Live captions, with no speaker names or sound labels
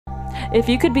If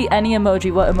you could be any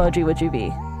emoji, what emoji would you be?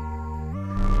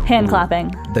 Hand clapping.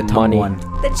 The tongue one.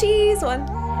 The cheese one. What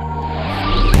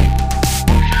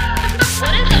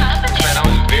is happening? Man, I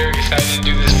was very excited to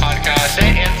do this podcast.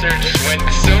 That answer just went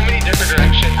so many different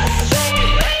directions.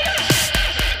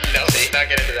 No, let's not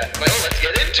get into that. Well, let's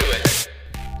get into it.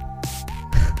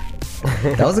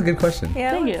 That was a good question.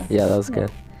 Yeah. Thank you. Yeah, that was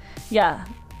good. Yeah.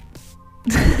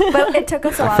 But it took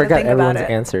us a I while to forgot think about everyone's it.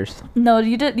 answers. No,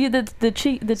 you did the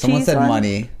Someone cheese said one?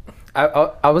 money.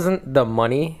 I wasn't the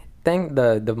money thing,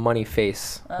 the money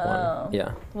face Oh. one.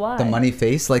 Yeah. Why? The money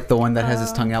face, like the one that has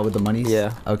his tongue out with the money.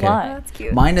 Yeah. Okay. Why? That's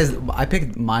cute. Mine is. I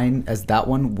picked mine as that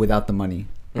one without the money.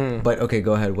 Mm. But okay,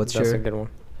 go ahead. What's That's your? a good one.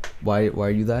 Why are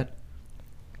you that?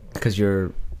 Because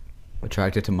you're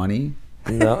attracted to money.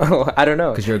 No, I don't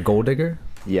know. Because you're a gold digger.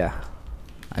 Yeah.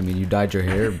 I mean, you dyed your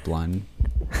hair blonde.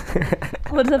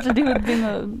 What does that have to do with being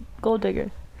a gold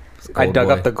digger? I Gold dug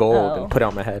boy. up the gold Oh. and put it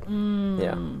on my head.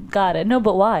 Yeah. Got it. No,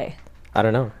 but why? I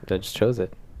don't know. I just chose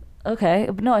it. Okay.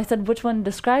 No, I said which one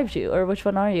describes you, or which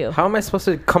one are you? How am I supposed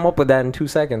to come up with that in 2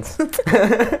 seconds?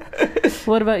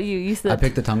 What about you? You said I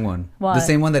picked the tongue one. Why? The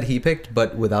same one that he picked,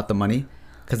 but without the money.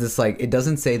 Because it's like, it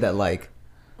doesn't say that like,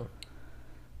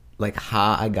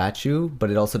 ha, I got you,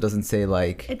 but it also doesn't say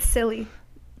like, It's silly.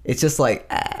 it's just like,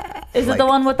 Is it like- the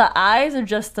one with the eyes or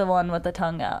just the one with the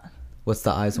tongue out? what's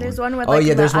the eyes There's one? one with, Oh like, yeah,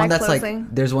 the there's one eye that's closing.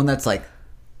 like, there's one that's like,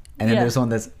 and then Yeah. there's one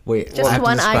that's, wait, Just I have to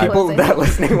one eye describe. People closing. that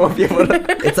listening won't be able to.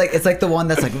 It's like the one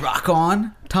that's like rock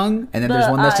on tongue, and then The there's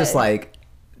one that's just eye. like,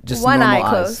 just One normal eye eyes.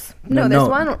 closed. No,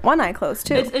 there's one eye closed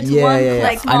too. It's Yeah, one yeah, yeah.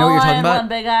 like I know what you're small eye talking and about. one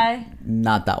big eye.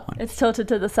 Not that one. It's tilted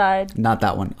to the side. Not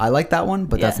that one. I like that one,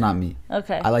 but that's Yeah. not me.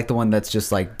 Okay. I like the one that's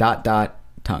just like dot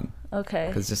tongue.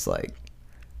 Okay. Cause just like,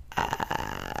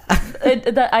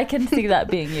 I can see that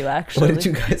being you actually. what did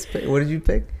you guys pick? What did you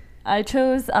pick? I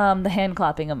chose the hand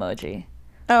clapping emoji.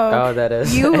 Oh, that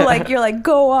is. You you're like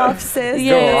go off, sis.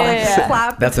 Yeah, yeah, yeah.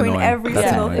 Clap That's between annoying. every That's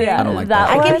single annoying. thing. I don't like that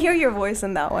that. I can one. hear your voice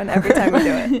in that one every time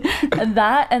you do it.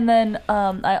 That, and then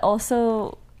I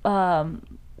also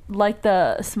like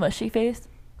the smushy face.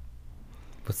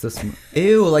 What's this?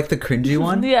 Ew, like the cringy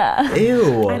one. Yeah.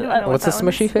 Ew. I don't know What's what the that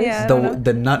one smushy is. face? Yeah, I don't know.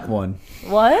 The nut one.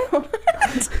 What?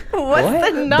 What's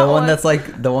What? the nut The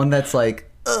one that's like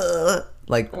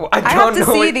like I have to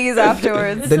see these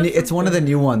afterwards. it's one of the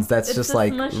new ones that's It's just the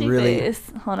like smushy really. face.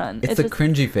 Hold on. It's the just,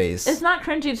 cringy face. It's not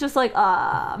cringy. It's just like,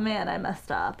 ah, man, I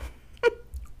messed up.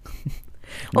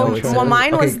 No, Oh, it's well, not.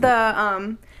 mine Okay, was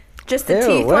the just the Ew,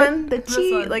 teeth what? one, the This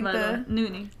cheese, one, like my the.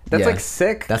 noonie. That's Yeah. like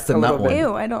sick. That's the a nut little bit.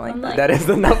 one. Ew, I don't like that. That is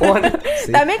the nut one.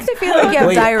 See? That makes me feel like you have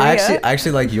Wait, diarrhea. I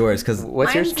actually like yours because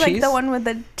What's Mine's yours? like Cheese? the one with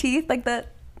the teeth, like that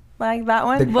one.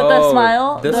 The- With the Oh,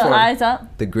 smile, the this one. eyes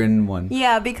up. the grin one.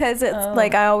 Yeah, because it's Oh.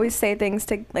 like I always say things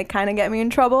to like kind of get me in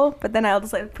trouble, but then I'll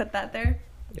just like put that there.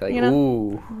 You're like, you know?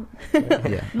 ooh.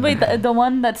 Yeah. Wait, the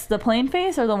one that's the plain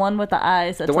face or the one with the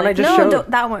eyes? That's The one like, I just No, showed.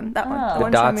 that one. Oh. The The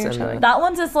one dots Samir and showed. the- That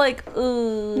one's just like,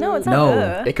 ooh. No, it's not. No.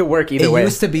 ugh. It could work either It way.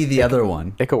 used to be the other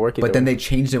one. It could work either But then way. they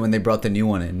changed it when they brought the new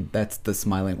one in. That's the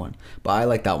smiling one. But I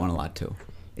like that one a lot too.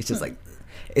 It's just like,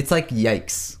 it's like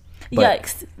yikes. But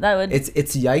Yikes. That would. It's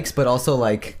yikes, but also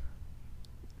like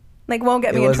Like won't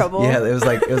get it me was. in trouble. Yeah, it was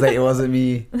like it wasn't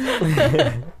me.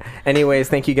 Anyways,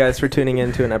 thank you guys for tuning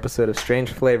in to an episode of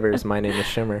Strange Flavors. My name is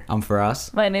Shimmer. I'm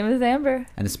Faraz, My name is Amber.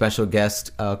 and a special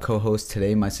guest co-host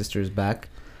today. My sister is back.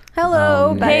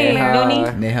 Hello, back Hey, in there.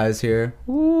 Noonie. Neha is here,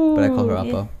 but I call her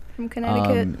Appa. From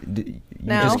Connecticut. You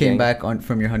Now. just came back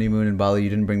from your honeymoon in Bali. You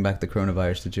didn't bring back the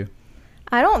coronavirus, did you?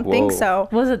 I don't think Whoa. so.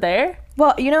 Was it there?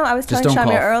 Well, I was Just telling don't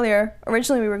Shamir cough. earlier.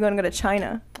 Originally, we were going to go to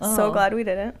China. So Oh. glad we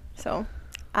didn't. So,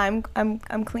 I'm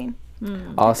clean.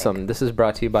 Awesome. This is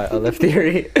brought to you by Aleph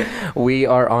Theory. We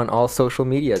are on all social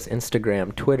medias,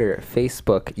 Instagram, Twitter,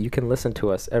 Facebook. You can listen to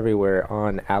us everywhere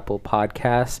on Apple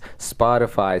Podcasts,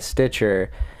 Spotify, Stitcher,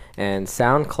 and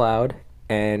SoundCloud.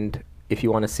 And if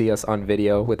you want to see us on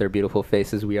video with our beautiful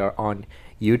faces, we are on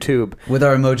YouTube. With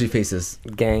our emoji faces.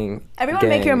 Gang. Everyone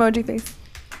make your gang. emoji face.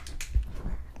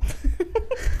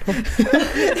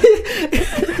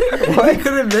 Why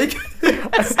couldn't make?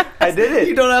 I did it.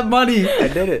 You don't have money. I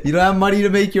did it. You don't have money to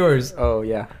make yours. Oh,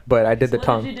 yeah. But I did the What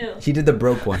tongue. did you He did the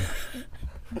broke one.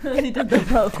 do? He did the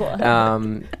broke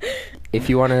one. If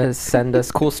you want to send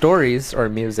us cool stories or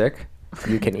music,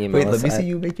 you can email Wait, us let me see at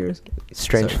you make yours.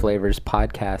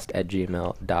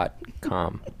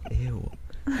 strangeflavorspodcast@gmail.com. Ew.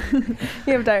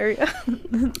 You have diarrhea.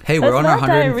 Hey, we're That's on our not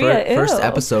diarrhea, 101st ew.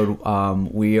 episode.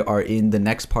 We are in the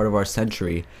next part of our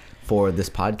century for this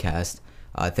podcast.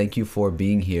 Thank you for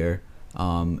being here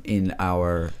in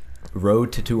our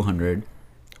road to 200.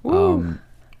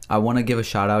 I want to give a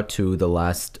shout out to the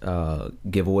last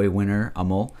giveaway winner,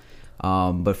 Amol.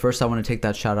 But first, I want to take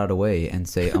that shout out away and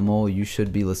say, Amol, you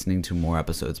should be listening to more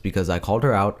episodes because I called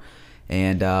her out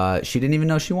and she didn't even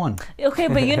know she won. Okay,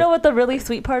 but you know what the really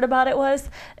sweet part about it was?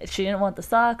 She didn't want the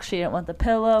socks. She didn't want the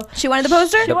pillow. She wanted the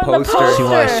poster? She wanted the poster.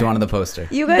 poster. She wanted the poster.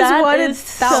 You guys That wanted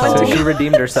is that so- one So to she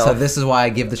redeemed herself. So this is why I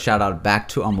give the shout out back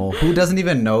to Amol, who doesn't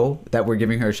even know that we're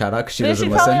giving her a shout out because she Maybe she's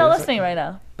doesn't probably listen. not listening right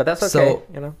now. But that's okay. So-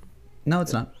 you know. No,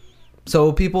 it's not.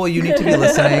 So people, you need to be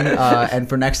listening, and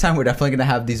for next time, we're definitely gonna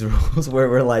have these rules where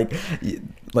we're like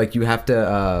you have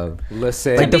to.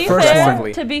 Listen. Like to the be first fair,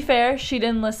 one. To be fair, she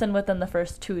didn't listen within the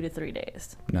first 2 to 3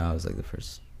 days. No, it was like the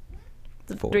first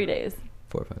 4. 3 days.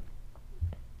 4 or 5.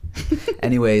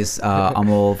 Anyways,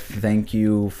 Amol, thank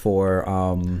you for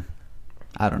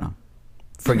I don't know,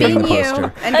 for getting the Being you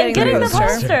poster. and And getting the the poster.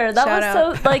 poster. That Shout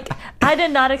was so, like, I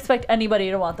did not expect anybody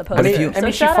to want the poster. if you- I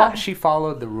mean, shout out. she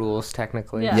followed the rules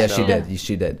technically. Yeah. Yeah, so- she did.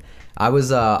 She did. I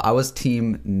was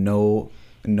team no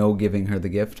giving her the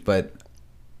gift, but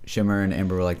Shimmer and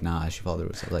Amber were like, nah, she followed the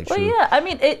rules. I was like, Well, true. yeah, I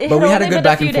mean, it But we had a only good been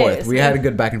back few and forth. days. We had a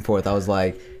good back and forth. I was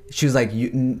like, she was like,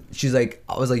 she's like,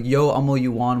 I was like, yo, Amol, you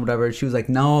won, whatever. She was like,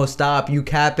 no, stop, you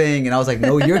capping. And I was like,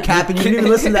 no, you're capping. You didn't even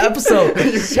listen to the episode.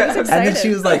 And then she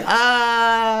was like,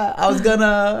 I was like,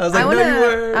 no, you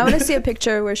were. I want to see a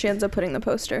picture where she ends up putting the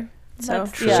poster. So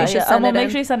That's- she yeah, should yeah. send Well, it make in.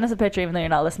 sure you send us a picture, even though you're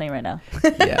not listening right now.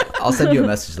 Yeah, I'll send you a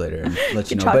message later and let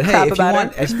you know. talk But hey, crap if you about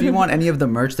want, her. if you want any of the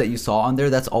merch that you saw on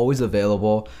there, that's always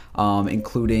available,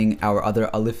 including our other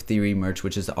Alif Theory merch,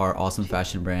 which is our awesome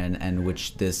fashion brand and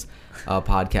which this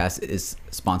podcast is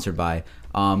sponsored by.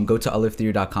 Go to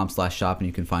aliftheory.com/shop and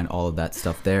you can find all of that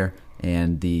stuff there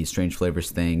and the Strange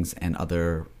Flavors things and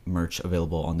other merch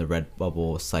available on the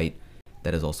Redbubble site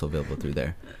that is also available through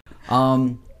there.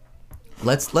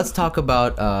 Let's talk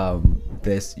about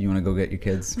this. You want to go get your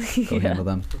kids? Go handle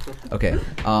them. Okay.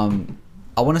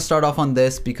 I want to start off on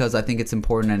this because I think it's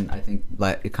important, and I think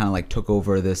like it kind of like took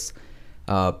over this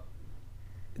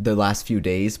the last few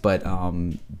days. But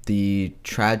the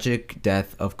tragic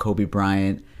death of Kobe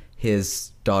Bryant,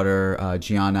 his daughter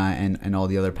Gianna, and all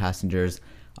the other passengers.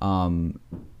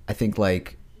 I think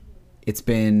like it's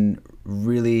been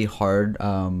really hard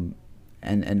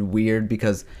and weird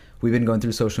because we've been going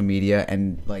through social media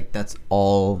and like that's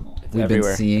all we've been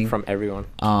Everywhere, seeing from everyone.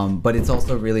 but it's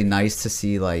also really nice to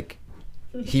see like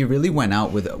he really went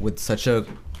out with such a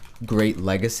great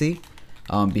legacy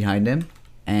behind him,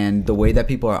 and the way that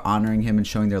people are honoring him and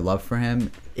showing their love for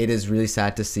him, it is really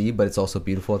sad to see, but it's also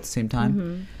beautiful at the same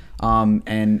time.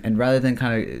 And rather than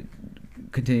kind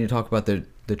of continue to talk about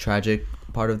the tragic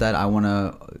part of that, I want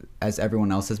to, as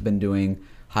everyone else has been doing,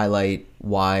 highlight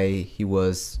why he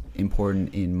was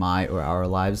important in my or our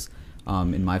lives,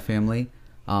 in my family.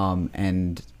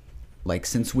 And like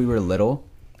since we were little,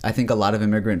 I think a lot of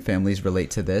immigrant families relate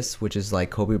to this, which is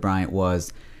like Kobe Bryant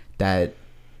was that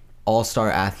all-star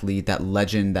athlete, that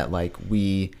legend that like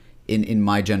we in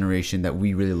my generation that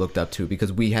we really looked up to,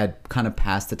 because we had kind of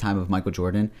passed the time of Michael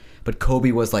Jordan, but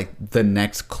Kobe was like the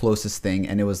next closest thing,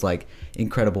 and it was like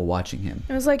incredible watching him.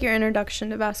 It was like your introduction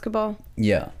to basketball.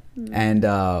 Yeah. And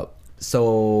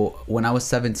so when I was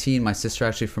 17, my sister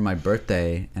actually for my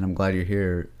birthday, and I'm glad you're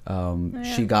here,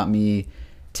 she got me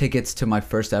tickets to my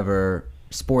first ever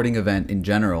sporting event in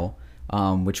general,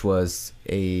 which was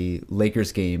a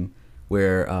Lakers game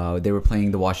where they were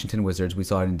playing the Washington Wizards. We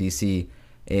saw it in DC,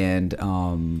 and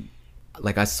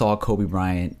like I saw Kobe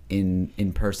Bryant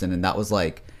in person, and that was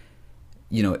like,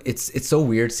 you know, it's so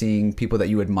weird seeing people that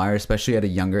you admire, especially at a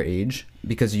younger age,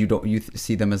 because you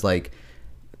see them as like,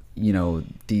 you know,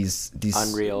 these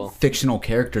Unreal fictional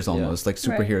characters almost, like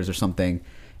superheroes or something.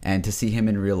 And to see him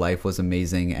in real life was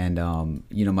amazing. And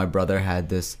you know, my brother had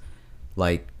this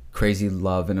like crazy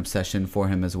love and obsession for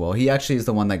him as well. He actually is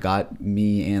the one that got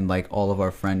me and like all of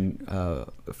our friend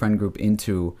group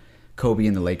into Kobe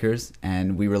and the Lakers,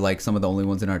 and we were like some of the only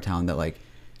ones in our town that like,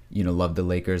 you know, loved the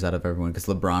Lakers out of everyone, because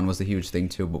LeBron was a huge thing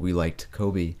too, but we liked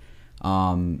Kobe.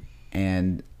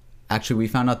 And actually we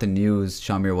found out the news,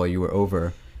 Shamir, while you were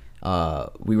over.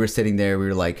 We were sitting there, we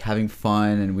were like having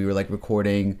fun, and we were like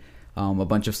recording a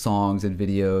bunch of songs and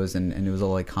videos, and it was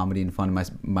all like comedy and fun.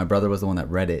 My brother was the one that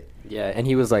read it. Yeah, and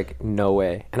he was like, no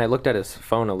way. And I looked at his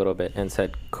phone a little bit and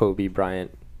said, Kobe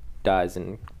Bryant dies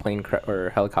in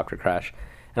or helicopter crash.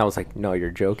 And I was like, no, you're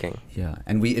joking. Yeah,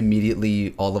 and we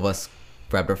immediately, all of us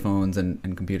grabbed our phones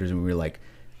and computers, and we were like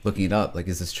looking it up, like,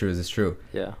 is this true, is this true?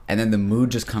 Yeah. And then the mood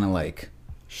just kind of like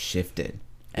shifted,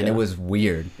 and it was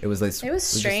weird. It was like, It was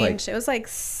strange. It was like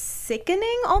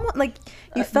sickening, almost like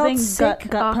you I felt think sick.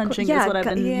 gut punching is what I've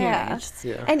been hearing. It's-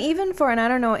 Yeah. And even for, and I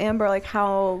don't know, Amber, like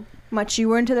how much you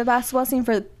were into the basketball scene,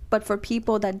 but for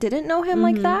people that didn't know him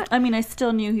like that. I mean, I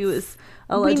still knew he was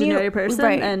a We knew- legendary person,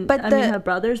 right, and but I mean the- have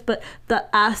brothers, but the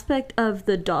aspect of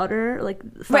the daughter, like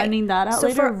finding that out So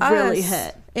later, for really us,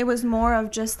 hit. It was more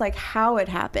of just like how it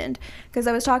happened, because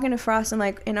I was talking to Frost, and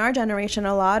like in our generation,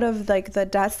 a lot of like the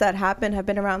deaths that happen have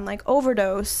been around like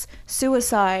overdose,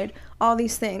 suicide, all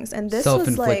these things, and this was like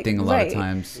Self-inflicting a lot of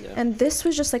times. And this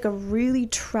was just like a really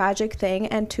tragic thing,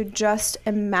 and to just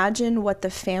imagine what the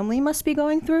family must be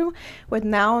going through with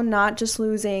now not just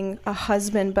losing a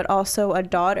husband but also a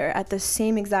daughter at the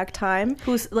same exact time.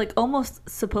 Who's like almost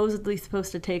supposedly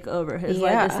supposed to take over his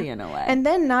Yeah. legacy in a way. And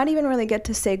then not even really get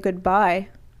to say goodbye.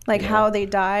 Like how they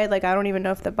died. Like I don't even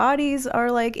know if the bodies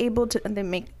are like able to. And they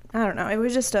make. I don't know. It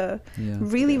was just a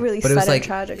really, really But it was sudden like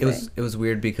tragic it was thing. it was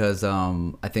weird because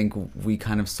I think we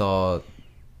kind of saw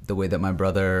the way that my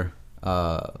brother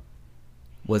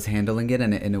was handling it,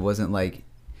 and it wasn't like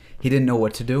he didn't know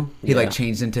what to do. He like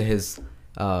changed into his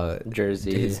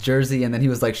jersey, and then he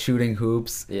was like shooting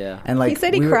hoops. Yeah. And like He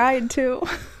said he we were- cried too.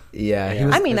 Yeah, he Yeah.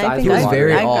 was. I mean, His I eyes think he was were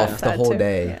very I off got the that whole too.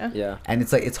 day. Yeah. Yeah. And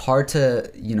it's like it's hard to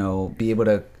be able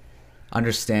to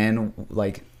understand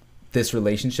like this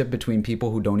relationship between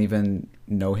people who don't even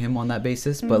know him on that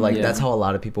basis, but like Yeah. that's how a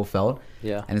lot of people felt.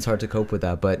 Yeah. And it's hard to cope with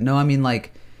that. But no, I mean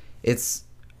like it's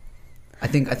I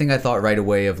think I thought right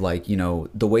away of like,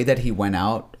 the way that he went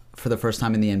out for the first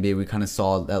time in the NBA, we kind of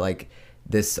saw that like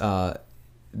this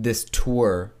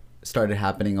tour started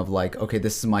happening of like, okay,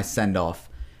 this is my send off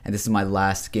and this is my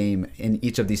last game in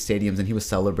each of these stadiums, and he was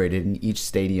celebrated in each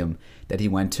stadium that he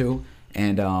went to,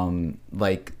 and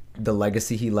like the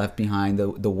legacy he left behind,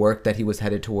 the work that he was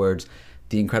headed towards,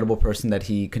 the incredible person that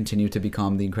he continued to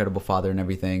become, the incredible father and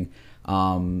everything.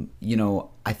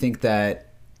 I think that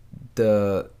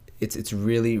it's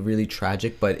really, really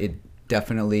tragic, but it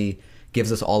definitely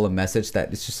gives us all a message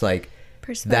that it's just like that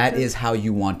Perspective. is how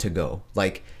you want to go.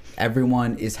 Like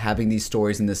everyone is having these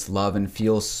stories and this love and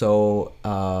feels so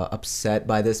upset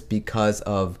by this because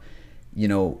of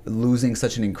losing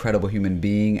such an incredible human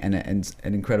being and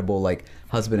an incredible like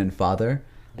husband and father.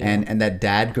 And that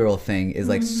dad girl thing is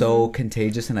like so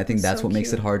contagious, and I think that's So what makes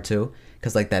it cute. hard too,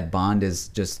 because like that bond is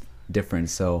just different.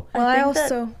 So Well, I think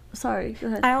that- also sorry, go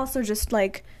ahead. I also just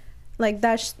like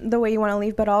that's the way you want to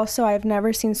leave, but also I've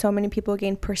never seen so many people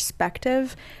gain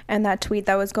perspective. And that tweet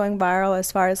that was going viral,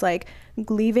 as far as like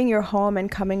leaving your home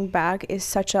and coming back, is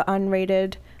such a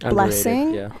unrated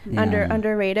blessing. Yeah.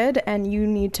 Underrated, and you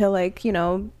need to like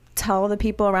tell the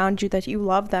people around you that you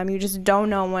love them. You just don't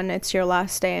know when it's your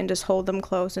last day, and just hold them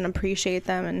close and appreciate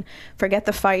them, and forget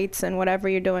the fights and whatever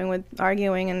you're doing with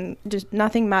arguing, and just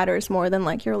nothing matters more than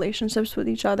like your relationships with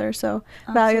each other. So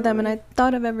value them, and I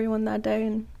thought of everyone that day,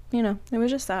 and it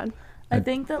was just sad. I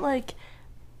think that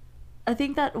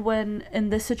when in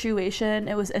this situation,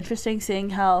 it was interesting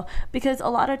seeing how, because a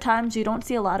lot of times you don't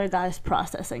see a lot of guys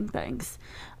processing things.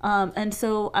 And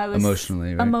so I was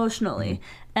Emotionally, right? emotionally.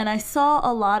 And I saw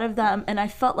a lot of them, and I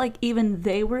felt like even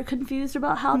they were confused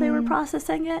about how they were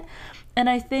processing it. And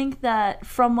I think that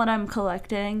from what I'm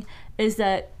collecting is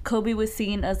that Kobe was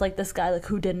seen as like this guy like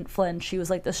who didn't flinch. He was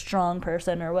like the strong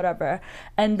person or whatever.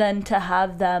 And then to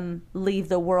have them leave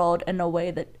the world in a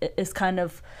way that is kind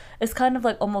of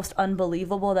like almost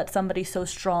unbelievable that somebody so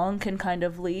strong can kind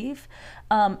of leave.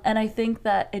 And I think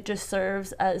that it just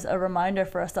serves as a reminder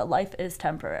for us that life is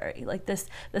temporary. Like this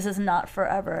is not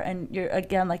forever. And you're,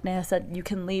 again, like Neha said, you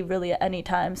can leave really at any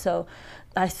time. So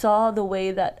I saw the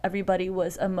way that everybody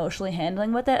was emotionally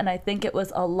handling with it, and I think it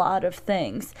was a lot of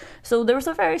things. So there was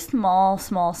a very small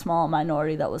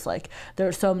minority that was like, there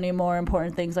are so many more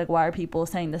important things, like why are people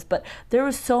saying this? But there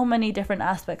was so many different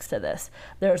aspects to this.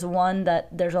 There's one,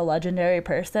 that there's a legendary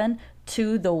person.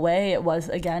 Two, the way it was,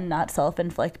 again, not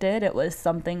self-inflicted. It was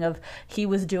something of he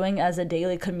was doing as a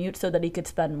daily commute so that he could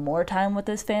spend more time with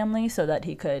his family, so that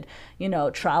he could,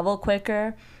 travel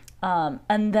quicker.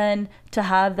 And then to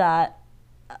have that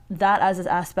as his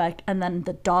aspect, and then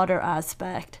the daughter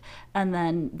aspect, and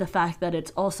then the fact that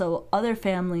it's also other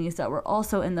families that were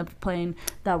also in the plane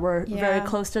that were very Yeah.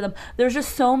 close to them. There's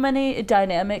just so many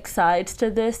dynamic sides to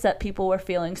this that people were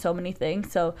feeling so many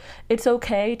things. So it's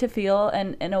okay to feel,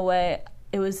 and in a way,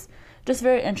 it was just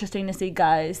very interesting to see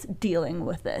guys dealing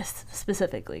with this,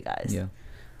 specifically guys. Yeah.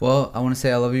 Well, I want to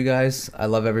say I love you guys. I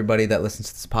love everybody that listens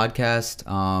to this podcast.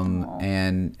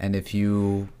 And if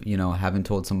you haven't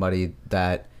told somebody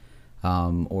that,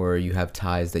 or you have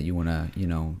ties that you want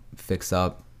to fix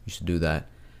up, you should do that.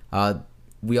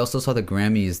 We also saw the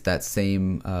Grammys that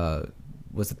same.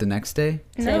 Was it the next day?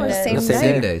 No, it was Same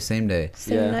same day. day. Same day.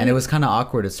 Yeah. And it was kind of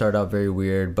awkward. It started out very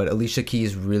weird, but Alicia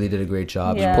Keys really did a great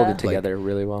job. Yeah. Pulled it Like, together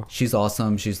really well. she's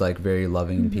awesome. She's like very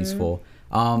loving and peaceful.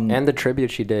 And the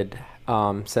tribute she did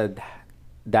said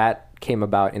that came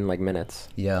about in like minutes.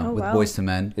 Yeah, Oh, with wow. Boyz II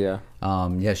Men. Yeah.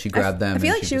 Yeah, she grabbed them. I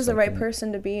feel and like she was just, the right like,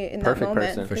 person to be in that Perfect moment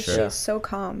person, for because sure. she's so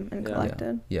calm and Yeah.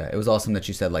 collected. Yeah, it was awesome that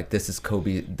she said like this is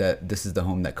Kobe, that this is the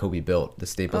home that Kobe built, the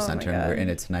Staples Oh my Center, and we're God. in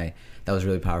it tonight. That was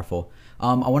really powerful.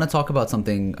 I want to talk about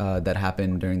something that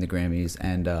happened during the Grammys,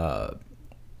 and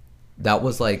that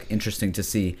was like interesting to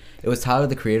see. It was Tyler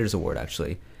the Creator's Award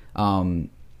actually, and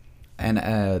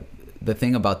the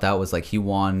thing about that was like he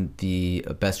won the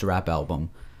best rap album.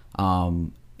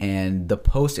 And the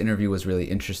post interview was really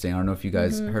interesting. I don't know if you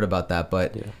guys heard about that,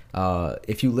 but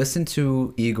if you listen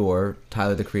to Igor,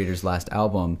 Tyler the Creator's last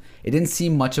album, it didn't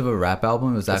seem much of a rap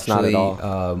album. It was It's not actually at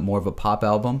all. more of a pop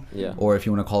album, Yeah. or if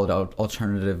you want to call it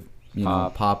alternative,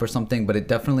 pop or something. But it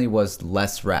definitely was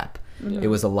less rap. It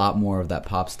was a lot more of that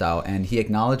pop style, and he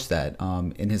acknowledged that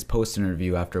in his post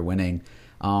interview after winning.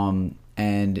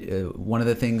 And one of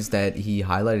the things that he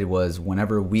highlighted was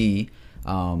whenever we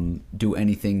do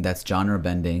anything that's genre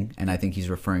bending, and I think he's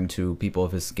referring to people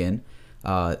of his skin,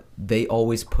 they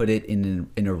always put it in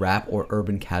a rap or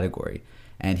urban category.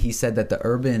 And he said that the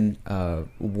urban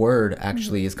word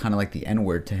actually is kind of like the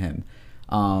N-word to him.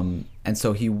 And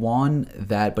so he won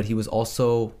that, but he was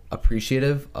also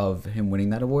appreciative of him winning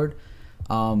that award.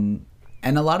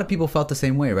 And a lot of people felt the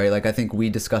same way, right? Like, I think we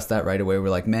discussed that right away. We're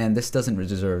like, man, this doesn't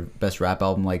deserve best rap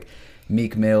album. Like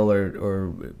Meek Mill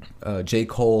or J.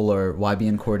 Cole or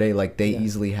YBN Cordae, like they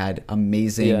easily had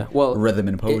amazing rhythm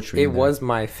and poetry. It in there. was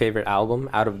my favorite album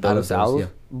out of those those, albums, yeah.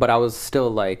 but I was still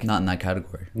like, not in that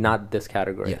category. not this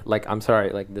category. Yeah. Like, I'm sorry,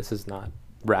 like this is not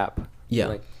rap. Yeah.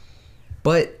 Like,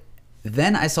 But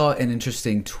then I saw an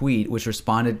interesting tweet which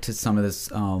responded to some of this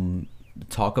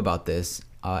talk about this,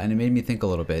 and it made me think a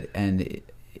little bit. And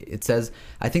it says,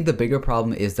 I think the bigger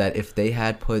problem is that if they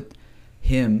had put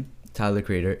him, Tyler the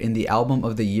Creator, in the album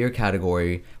of the year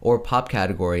category or pop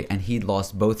category, and he'd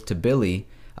lost both to Billie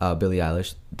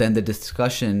Eilish, then the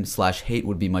discussion / hate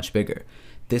would be much bigger.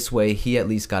 This way, he at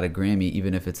least got a Grammy,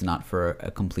 even if it's not for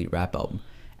a complete rap album.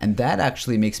 And that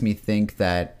actually makes me think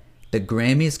that the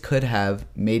Grammys could have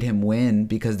made him win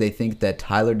because they think that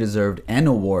Tyler deserved an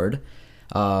award,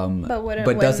 wouldn't but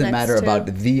win doesn't next matter to- about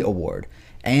the award.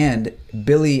 And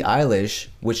Billie Eilish,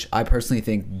 which I personally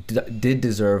think did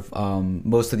deserve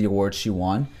most of the awards she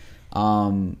won,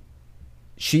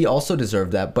 she also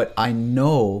deserved that. But I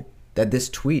know that this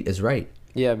tweet is right.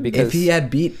 yeah, because If he had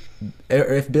beat,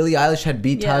 or if Billie Eilish had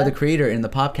beat Tyler Yeah. the Creator in the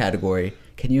pop category,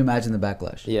 can you imagine the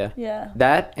backlash? Yeah.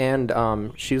 That and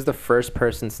she was the first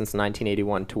person since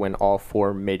 1981 to win all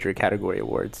 4 major category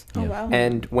awards. Oh, wow.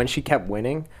 And when she kept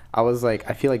winning, I was like,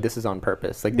 I feel like this is on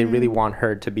purpose. Like they really want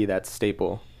her to be that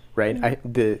staple, right?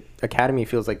 The Academy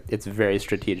feels like it's very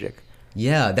strategic.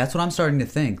 Yeah, that's what I'm starting to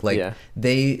think. Like Yeah.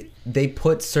 they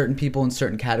put certain people in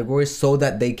certain categories so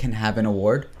that they can have an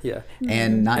award. Yeah.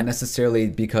 And not necessarily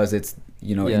because it's,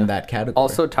 Yeah. in that category.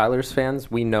 Also, Tyler's fans,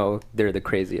 we know they're the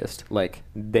craziest. Like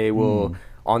they will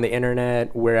on the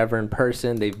internet, wherever in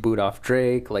person, they've booed off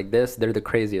Drake. Like this, they're the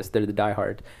craziest. They're the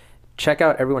diehard. Check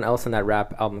out everyone else in that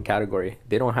rap album category.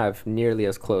 They don't have nearly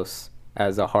as close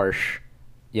as a harsh,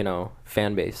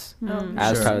 fan base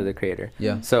as Sure. Tyler the Creator.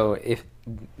 Yeah. So if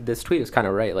this tweet is kind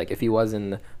of right, like if he was in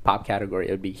the pop category,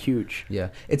 it would be huge. Yeah,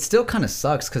 it still kind of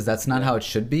sucks because that's not how it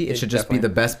should be. It It should just be definitely-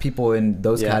 the best people in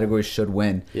those Yeah. categories should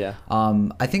win. Yeah.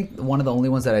 I think one of the only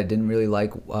ones that I didn't really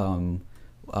like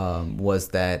was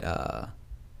that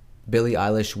Billie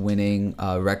Eilish winning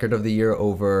Record of the Year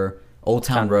over Old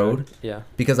Town Road. Yeah.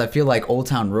 Because I feel like Old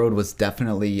Town Road was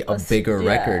definitely a bigger yeah.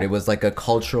 record. It was like a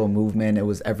cultural movement. It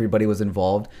was everybody was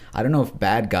involved. I don't know if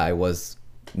Bad Guy was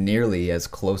nearly as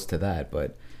close to that,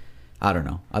 but I don't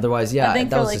know. Otherwise, yeah, I think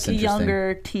that for was like just interesting.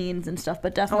 younger teens and stuff,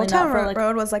 but definitely Old Town not for like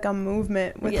Road was like a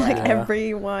movement with Yeah. like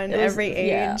everyone, it was- every age.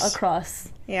 yeah, across.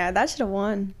 Yeah, that should have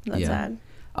won. That's sad.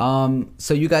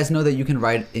 So you guys know that you can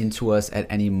write into us at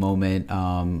any moment,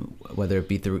 whether it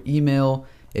be through email,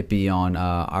 it be on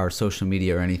our social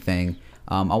media or anything.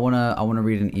 I wanna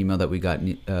read an email that we got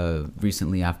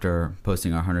recently after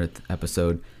posting our 100th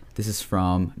episode. This is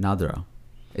from Nadra.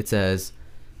 It says,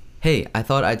 "Hey, I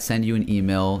thought I'd send you an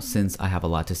email since I have a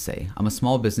lot to say. I'm a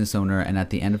small business owner, and at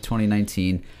the end of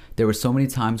 2019, there were so many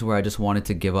times where I just wanted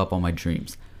to give up on my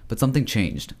dreams. But something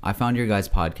changed. I found your guys'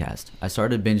 podcast. I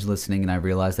started binge listening, and I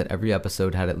realized that every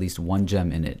episode had at least one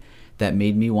gem in it that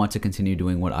made me want to continue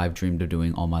doing what I've dreamed of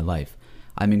doing all my life.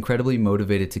 I'm incredibly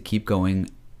motivated to keep going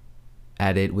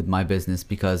at it with my business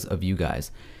because of you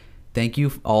guys. Thank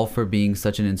you all for being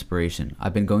such an inspiration.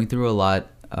 I've been going through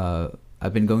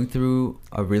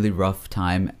a really rough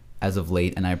time as of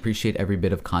late, and I appreciate every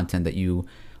bit of content that you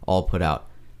all put out.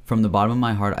 From the bottom of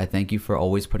my heart, I thank you for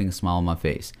always putting a smile on my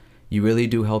face. You really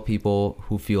do help people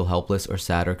who feel helpless or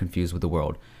sad or confused with the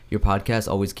world. Your podcast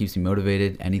always keeps me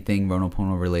motivated. Anything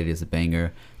Ronopono related is a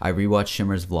banger. I rewatch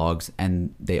Shimmer's vlogs,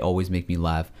 and they always make me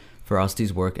laugh. For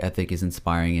Austy's work ethic is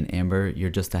inspiring, and Amber, you're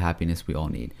just the happiness we all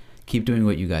need. Keep doing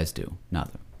what you guys do.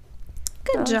 Nada.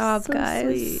 Good That's job, so guys.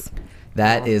 sweet.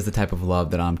 That is the type of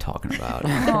love that I'm talking about.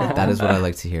 That is what I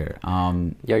like to hear. Yo,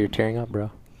 you're tearing up,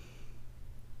 bro.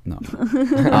 No.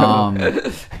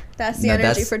 That's the No, energy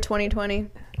that's- for 2020.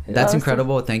 That's Awesome.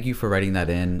 incredible. Thank you for writing that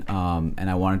in. And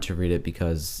I wanted to read it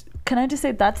because Can I just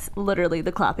say that's literally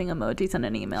the clapping emojis in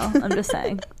an email? I'm just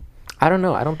saying. I don't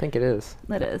know. I don't think it is.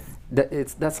 It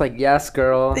is. That's like yes,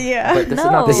 girl. Yeah. But this is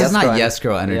No. not the this yes is not girl. yes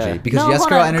girl energy. Yeah. Because No, yes hold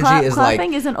girl on. energy is clapping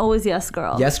like isn't always yes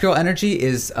girl. yes girl energy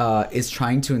is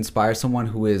trying to inspire someone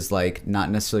who is like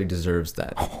not necessarily deserves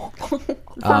that.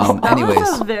 That was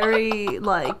Anyways. a very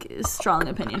like strong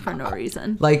opinion for no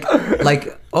reason. Like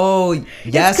oh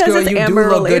yes 'cause girl it's you do Amber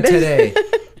look good related.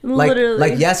 today. Like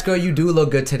Literally. yes girl you do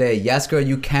look good today. Yes girl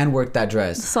you can work that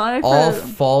dress. Sorry All for-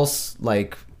 false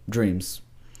like dreams.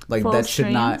 Like that False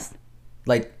should not dreams?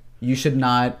 like you should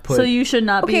not put So you should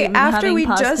not be. Okay, after having we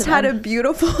just positive had a en-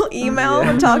 beautiful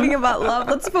email talking about love,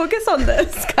 let's focus on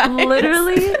this, guys.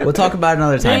 literally We'll talk about it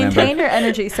another time. maintain Amber. your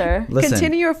energy, sir. Listen,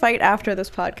 Continue your fight after this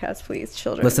podcast, please,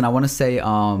 children. listen. I want to say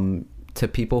to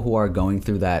people who are going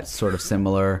through that sort of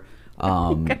similar.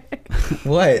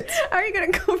 What? How are you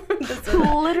gonna go from this?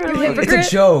 Literally. You It's a hypocrite.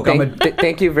 joke. I'm a,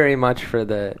 Thank you very much for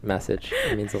the message.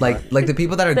 It means a lot. like the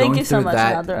people that are Thank going you so through much,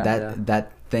 that Nadra.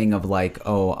 that thing of like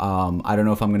I don't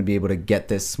know if I'm going to be able to get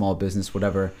this small business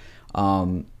whatever.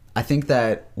 I think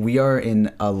that we are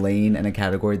in a lane and a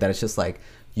category that it's just like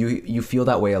you feel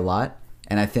that way a lot,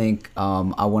 and I think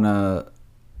I want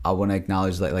to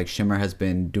acknowledge that like Shimmer has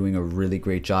been doing a really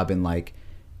great job in like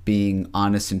being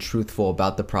honest and truthful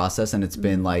about the process, and it's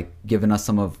been like giving us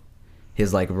some of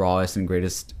his like rawest and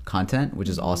greatest content, which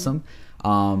is awesome.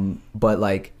 But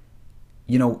like,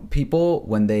 you know, people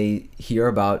when they hear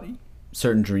about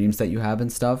certain dreams that you have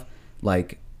and stuff,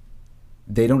 like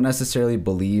they don't necessarily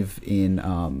believe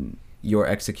in your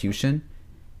execution,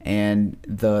 and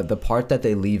the part that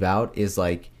they leave out is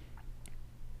like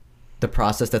the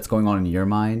process that's going on in your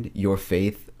mind, your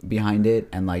faith behind it,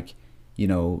 and like, you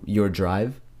know, your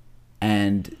drive.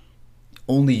 And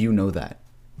only you know that,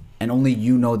 and only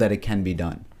you know that it can be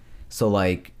done. So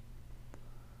like,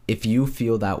 if you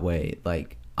feel that way,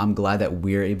 like I'm glad that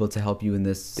we're able to help you in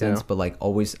this sense, Yeah. but like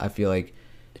always I feel like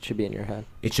It should be in your head.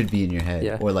 it should be in your head,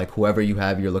 Yeah. or like whoever you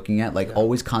have you're looking at, like Yeah.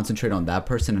 always concentrate on that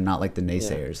person and not like the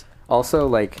naysayers. Also,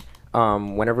 like,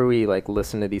 whenever we like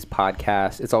listen to these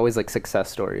podcasts, it's always like success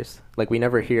stories. Like we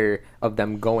never hear of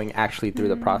them going actually through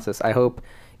the process. I hope,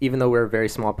 even though we're a very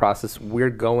small process, we're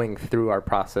going through our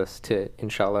process to,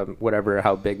 inshallah, whatever,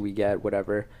 how big we get,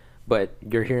 whatever. But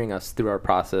you're hearing us through our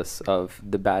process of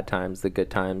the bad times, the good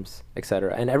times,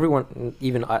 etc. And everyone,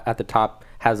 even at the top,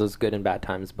 has those good and bad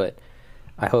times. But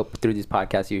I hope through these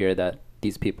podcasts you hear that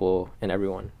these people and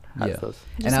everyone has Yeah. those.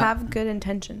 Just And I- have good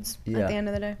intentions Yeah. at the end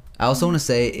of the day. I also want to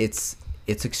say it's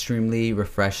extremely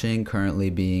refreshing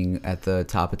currently being at the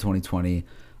top of 2020,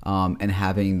 and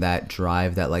having that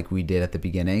drive that like we did at the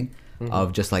beginning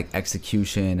of just like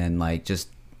execution and like just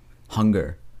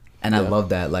hunger. And I Yeah. love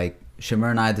that. Like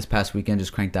Shimmer and I this past weekend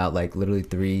just cranked out like literally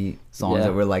 3 songs Yeah.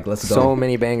 that we're like, let's go. So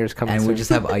many bangers coming And we soon. just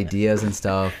have ideas and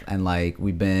stuff, and like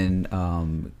we've been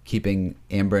keeping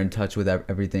Amber in touch with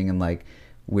everything, and like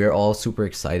we're all super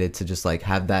excited to just like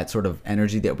have that sort of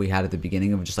energy that we had at the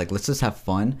beginning of just like, let's just have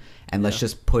fun and let's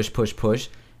just push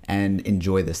and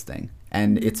enjoy this thing.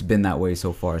 And it's been that way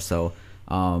so far. So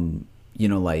you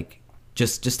know, like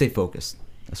just stay focused.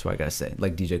 That's what I gotta say.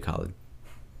 Like DJ Khaled,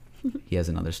 he has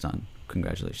another son.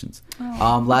 Congratulations.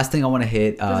 Last thing I want to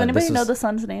hit. Does anybody know the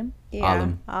son's name? Yeah.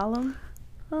 Alam. Alam.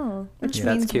 Oh, Which Yeah.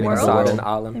 That's means cute. world. Assad and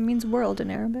Alam. It means world in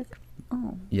Arabic.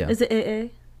 oh. Yeah. Is it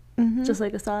AA? Mhm. Just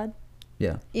like Assad?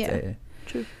 Yeah. Yeah.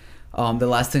 True. The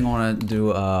last thing I want to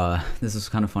do, this is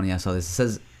kind of funny. I saw this. It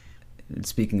says,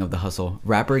 speaking of the hustle,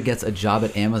 rapper gets a job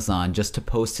at Amazon just to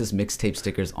post his mixtape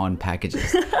stickers on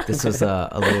packages. This was a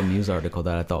little news article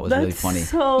that I thought was really funny.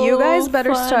 So You guys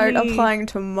better start funny. applying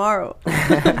tomorrow.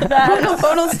 That's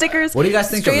Photo stickers. What do you guys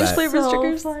think of Strange that? flavor so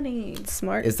stickers. funny.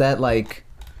 Smart. Is that like,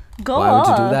 Go why would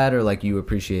you do off. that, or like you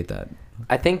appreciate that?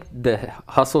 I think the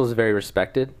hustle is very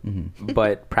respected, Mm-hmm.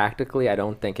 but practically, I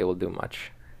don't think it will do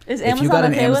much. Is Amazon If you got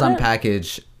an okay Amazon with it?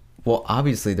 package, well,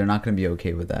 obviously they're not going to be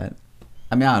okay with that.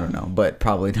 I mean, I don't know, but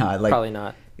probably not. Like, Probably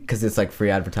not. because it's like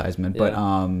free advertisement. But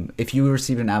Yeah. if you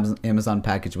received an Amazon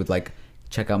package with like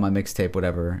check out my mixtape,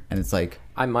 whatever, and it's like,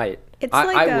 I might. It's I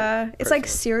like would, it's like personally.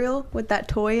 cereal with that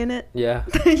toy in it. Yeah.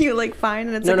 That you like find,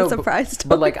 and it's like a surprise toy.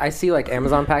 But like I see like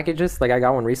Amazon packages, like I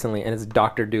got one recently and it's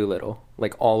Dr. Dolittle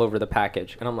like all over the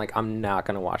package, and I'm like, I'm not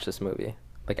gonna watch this movie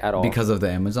like at all. because of the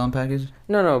Amazon package.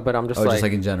 No, but I'm just Oh, like, just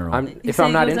like in general. if saying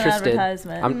I'm not it was an interested,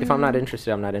 advertisement. if I'm not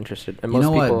interested, I'm not interested. And You most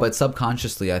know people, what? But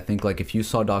subconsciously, I think like if you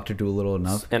saw Doctor Dolittle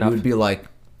enough, you Enough. would be like,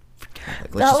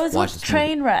 let's That just was watch with this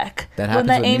movie. Trainwreck. That when happens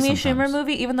that with me Amy Schumer sometimes.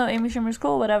 movie, even though Amy Schumer's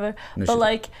cool, whatever. No, but she-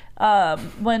 like,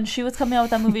 when she was coming out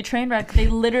with that movie Trainwreck, they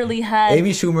literally had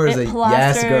Amy Schumer is it a yes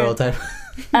plastered girl type.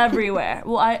 everywhere.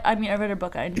 Well, I mean, I read her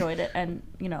book, I enjoyed it, and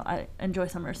you know, I enjoy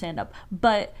some of her stand up,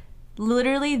 but.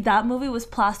 Literally, that movie was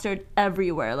plastered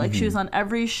everywhere. Like she was on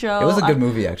every show. Mm-hmm. It was a good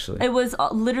movie, actually. It was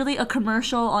literally a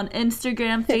commercial on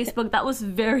Instagram, Facebook. That was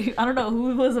very. I don't know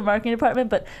who was the marketing department,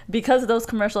 but because of those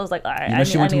commercials, I was like, all right, You know,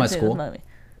 she went to my see school. this movie.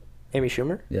 Amy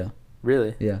Schumer, Yeah,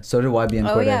 really? yeah. So did YBN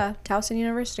Oh Corday. yeah, Towson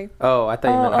University. Oh, I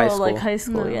thought you meant high school. like high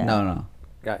school, yeah. No.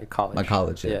 Got college. My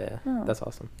college, yeah. Yeah, Oh. that's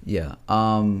awesome. Yeah.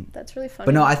 That's really funny.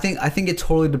 But no, I think it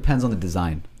totally depends on the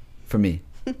design, for me.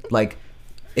 Like,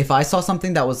 if I saw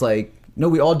something that was like, no,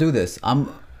 we all do this.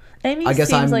 Amy I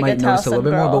guess I seems like might a notice a little Towson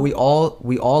bit more, girl. but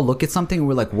we all look at something and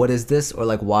we're like, what is this? Or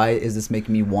like, why is this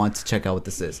making me want to check out what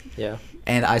this is? Yeah.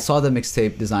 And I saw the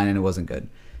mixtape design and it wasn't good.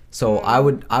 So I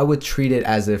would treat it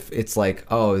as if it's like,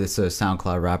 oh, this is a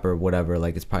SoundCloud rapper, whatever,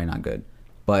 like it's probably not good.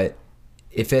 But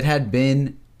if it had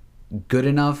been good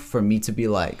enough for me to be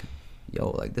like,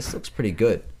 yo, like this looks pretty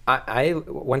good. I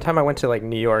one time I went to like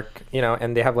New York, you know,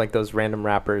 and they have like those random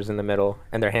rappers in the middle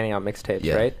and they're handing out mixtapes,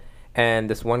 Yeah. right? And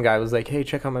this one guy was like, hey,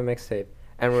 check out my mixtape.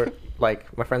 And we're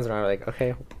like, my friends and I were like,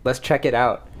 okay, let's check it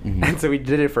out. And so we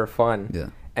did it for fun. Yeah.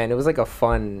 And it was like a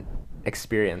fun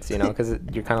experience, you know, because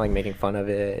you're kind of like making fun of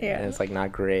it Yeah. and it's like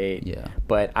not great. Yeah.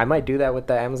 But I might do that with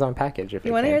the Amazon package if You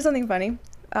it want to can. hear something funny?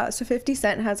 So 50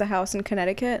 Cent has a house in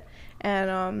Connecticut,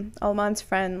 and Alman's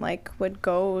friend like would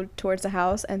go towards the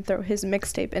house and throw his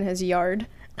mixtape in his yard,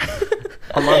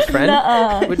 Armand's friend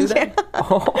Nuh-uh. would do that?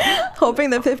 Oh.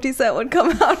 hoping that 50 Cent would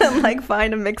come out and like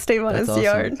find a mixtape on That's his awesome.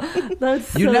 yard.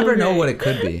 That's You so never know great. what it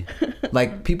could be.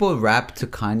 Like people rap to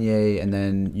Kanye, and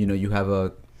then you know you have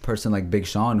a person like Big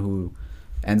Sean who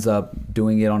ends up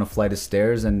doing it on a flight of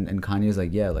stairs, and Kanye's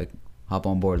like, yeah, like hop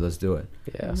on board, let's do it.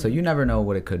 Yeah. So you never know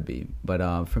what it could be.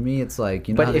 But for me, it's like,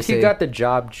 you know, how But they if you say- got the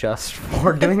job just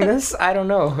for doing this, I don't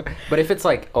know. But if it's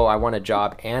like, oh, I want a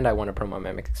job and I want to promote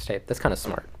my mixtape, that's kind of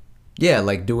smart. yeah,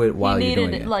 like do it while He you're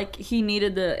doing needed it. like he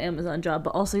needed the Amazon job, but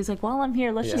also he's like, while I'm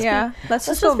here, let's just Yeah, make, let's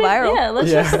just go make, viral. Yeah, let's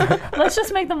Yeah. just let's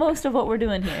just make the most of what we're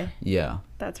doing here. Yeah.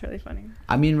 That's really funny.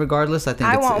 I mean, regardless, I think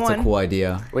I it's want a one. cool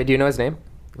idea. Wait, do you know his name?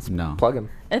 No. Plug him.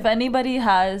 If anybody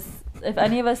has, if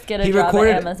any of us get a He job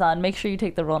recorded- at Amazon, make sure you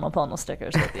take the Ronald Pono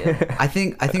stickers with you. I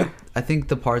think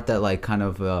the part that like kind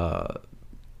of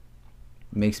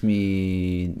makes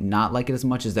me not like it as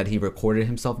much is that he recorded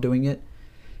himself doing it,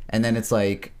 and then it's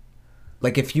like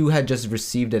if you had just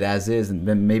received it as is, and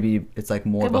then maybe it's like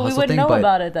more Yeah, of a but we hustle wouldn't thing. know But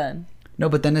about it then. no,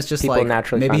 but then it's just People like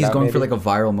naturally maybe find he's out, going for maybe. like a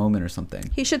viral moment or something.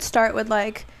 He should start with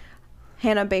like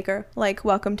Hannah Baker, like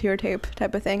 "Welcome to your tape"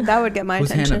 type of thing. That would get my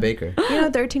Who's attention. Hannah Baker? You know,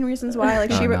 13 Reasons Why.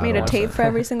 Like she Oh, no, made I a don't tape watch for that.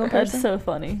 every single That's person. so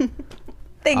funny.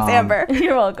 Thanks, Amber.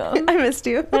 You're welcome. I missed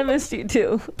you. I missed you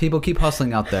too. People keep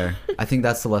hustling out there. I think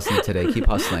that's the lesson of today. Keep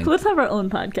hustling. Let's have our own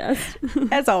podcast.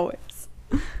 As always.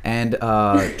 And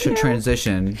to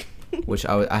transition, which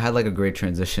I had like a great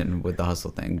transition with the hustle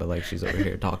thing, but like she's over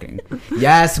here talking.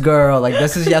 Yes, girl. Like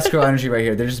this is yes, girl energy right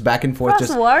here. They're just back and forth, Ross,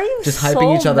 just why are you just so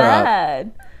hyping each other up.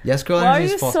 mad? Yes, girl Why are energy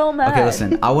is you false. so Okay, mad?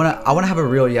 listen. I wanna have a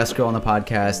real yes girl on the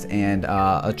podcast and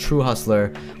a true hustler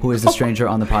who is the stranger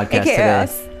on the podcast AKA today.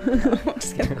 us. I'm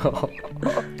just kidding.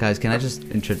 Guys, can I just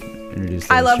introduce?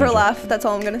 I the love her stranger? laugh. That's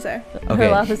all I'm gonna say. Her Okay.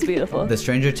 laugh is beautiful. The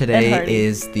stranger And today hearty.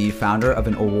 is the founder of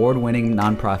an award-winning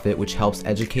nonprofit which helps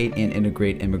educate and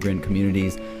integrate immigrant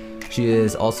communities. She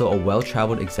is also a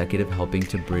well-traveled executive helping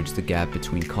to bridge the gap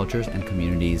between cultures and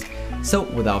communities. So,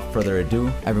 without further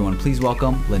ado, everyone please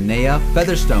welcome Linnea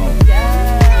Featherstone.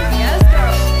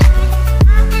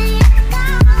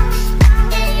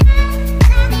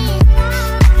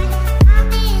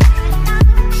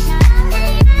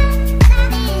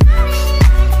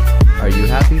 Are you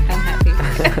happy? I'm happy.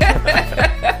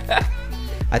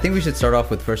 I think we should start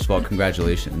off with, first of all,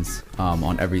 congratulations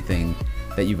on everything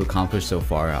that you've accomplished so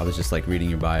far. I was just like reading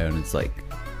your bio and it's like,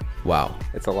 wow,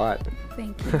 It's a lot.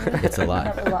 Thank you. it's a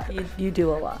lot. a lot. You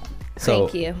do a lot. So,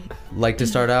 Thank you. like to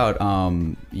start out,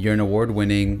 you're an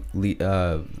award-winning leading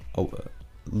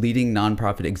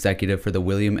nonprofit executive for the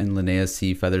William and Linnea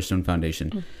C. Featherstone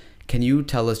Foundation. Can you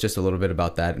tell us just a little bit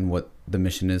about that and what the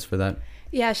mission is for that?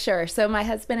 Yeah, sure. So my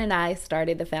husband and I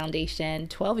started the foundation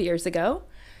 12 years ago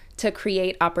to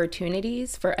create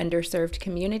opportunities for underserved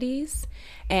communities.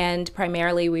 And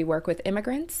primarily we work with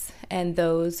immigrants and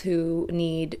those who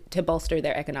need to bolster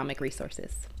their economic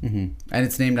resources. And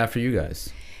it's named after you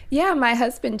guys. Yeah, my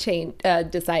husband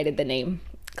decided the name,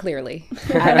 clearly.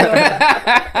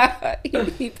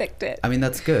 He picked it. I mean,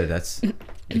 that's good. That's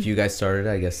if you guys started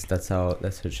it, I guess that's how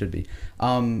it should be.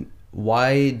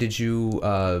 Why did you?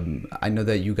 I know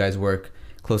that you guys work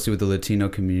closely with the Latino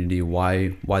community.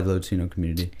 Why the Latino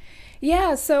community?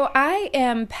 Yeah, so I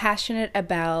am passionate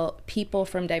about people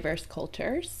from diverse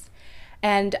cultures.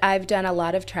 And I've done a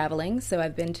lot of traveling, so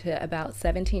I've been to about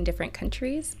 17 different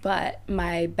countries, but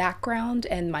my background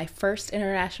and my first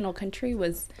international country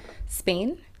was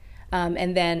Spain,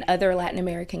 and then other Latin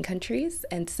American countries.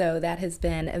 And so that has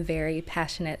been a very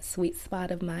passionate sweet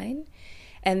spot of mine.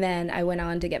 And then I went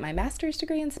on to get my master's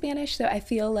degree in Spanish, so I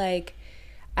feel like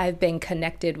I've been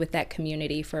connected with that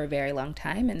community for a very long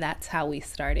time, and that's how we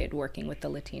started working with the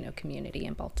Latino community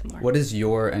in Baltimore. What is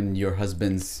your and your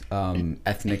husband's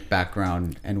ethnic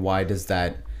background, and why does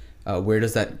that? Where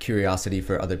does that curiosity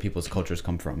for other people's cultures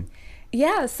come from?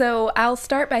 Yeah, so I'll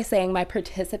start by saying my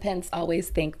participants always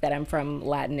think that I'm from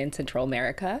Latin and Central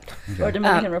America. Or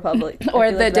Dominican Republic. Or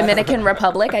the Dominican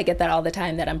Republic. I get that all the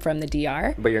time, that I'm from the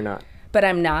DR. But you're not. But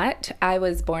I'm not. I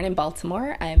was born in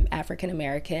Baltimore. I'm African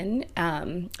American.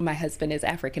 My husband is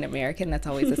African American. That's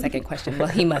always the second question. Well,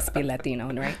 he must be Latino,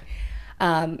 right?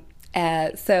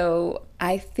 So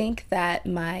I think that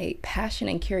my passion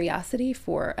and curiosity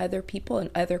for other people and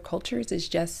other cultures is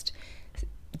just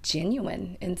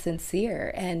genuine and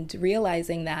sincere. And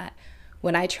realizing that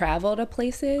when I travel to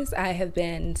places, I have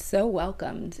been so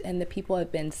welcomed and the people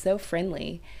have been so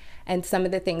friendly. And some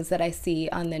of the things that I see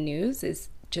on the news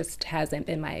just hasn't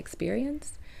been my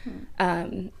experience.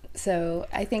 So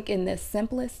I think in the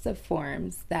simplest of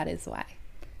forms, that is why.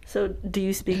 So do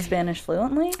you speak Spanish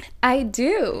fluently? I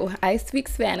do. I speak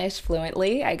Spanish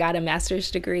fluently. I got a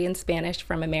master's degree in Spanish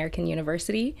from American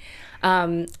University.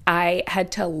 I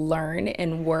had to learn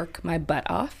and work my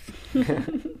butt off,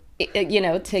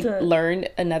 to learn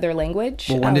another language.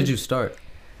 Well, when did you start?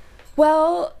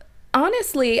 Well,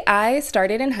 honestly, I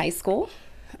started in high school.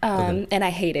 And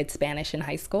I hated Spanish in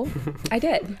high school. I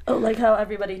did. Oh, like how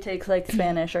everybody takes like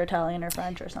Spanish or Italian or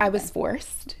French or something. I was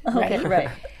forced. Okay, right.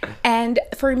 And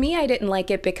for me, I didn't like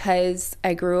it because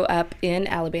I grew up in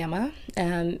Alabama,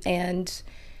 and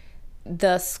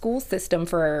the school system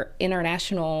for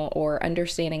international or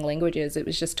understanding languages, it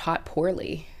was just taught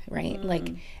poorly, right?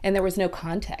 And there was no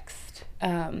context,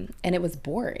 and it was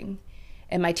boring.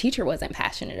 And my teacher wasn't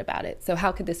passionate about it. So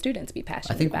how could the students be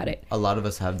passionate about it? A lot of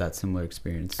us have that similar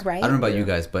experience. Right. I don't know about you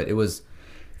guys, but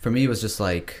for me, it was just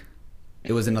like,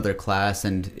 it was another class,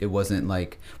 and it wasn't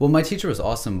like, well, my teacher was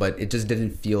awesome, but it just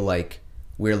didn't feel like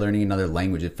we're learning another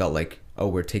language. It felt like, oh,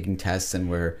 we're taking tests and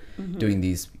we're doing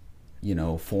these,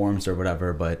 forms or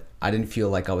whatever, but I didn't feel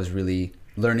like I was really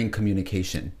learning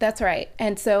communication. That's right.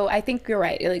 And so I think you're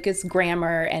right. Like, it's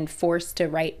grammar and forced to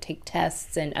take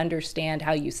tests and understand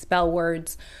how you spell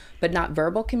words, but not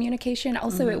verbal communication.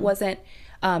 Also, it wasn't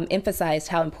emphasized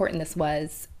how important this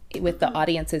was with the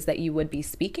audiences that you would be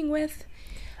speaking with.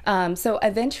 So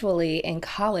eventually in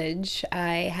college,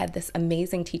 I had this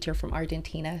amazing teacher from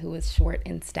Argentina who was short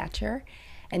in stature,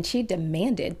 and she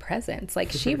demanded presence. Like,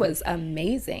 she was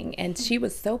amazing, and she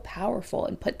was so powerful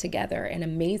and put together and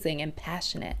amazing and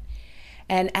passionate.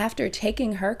 And after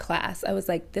taking her class, I was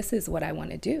like, this is what I want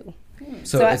to do.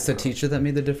 So it's the teacher that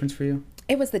made the difference for you?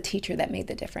 It was the teacher that made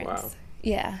the difference. Wow.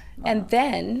 Yeah. Wow. And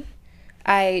then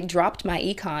I dropped my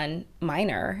econ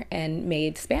minor and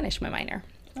made Spanish my minor.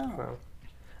 Oh.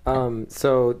 Wow.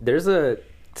 So there's a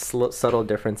subtle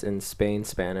difference in Spain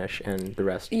Spanish and the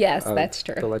rest. Yes, of that's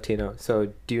true. The Latino.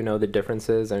 So do you know the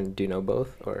differences, and do you know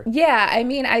both? Or yeah, I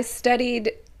mean, I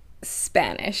studied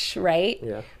Spanish, right?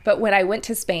 Yeah. But when I went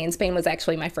to Spain was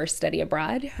actually my first study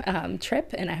abroad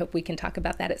trip, and I hope we can talk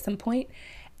about that at some point.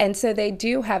 And so they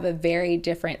do have a very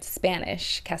different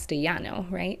Spanish, Castellano,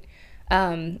 right?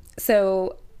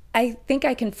 So I think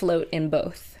I can float in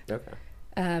both. Okay.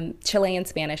 Chilean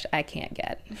Spanish, I can't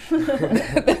get.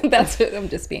 I'm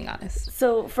just being honest.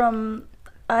 So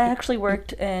I actually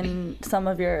worked in some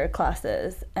of your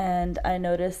classes, and I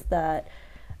noticed that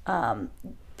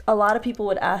a lot of people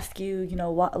would ask you,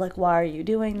 why are you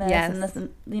doing this? Yes. And this,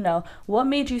 and, what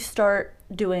made you start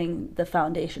doing the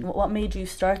foundation? What made you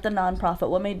start the nonprofit?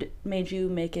 What made you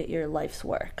make it your life's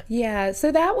work? Yeah,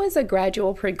 so that was a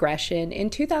gradual progression.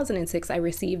 In 2006, I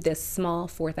received this small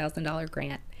 $4,000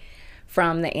 grant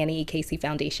from the Annie E. Casey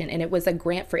Foundation, and it was a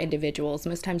grant for individuals.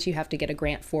 Most times you have to get a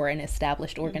grant for an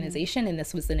established organization, and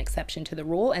this was an exception to the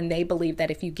rule. And they believe that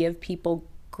if you give people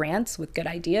grants with good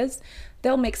ideas,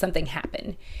 they'll make something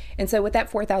happen. And so with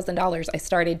that $4,000, I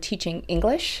started teaching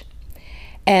English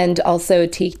and also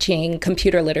teaching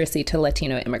computer literacy to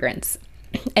Latino immigrants.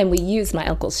 And we used my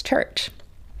uncle's church.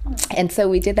 And so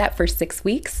we did that for 6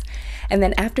 weeks. And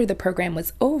then after the program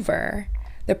was over,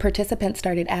 the participants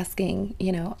started asking,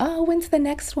 you know, oh, when's the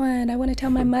next one? I want to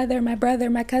tell my mother, my brother,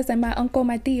 my cousin, my uncle,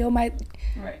 my tío, my...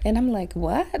 Right. And I'm like,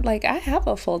 what? Like, I have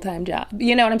a full-time job.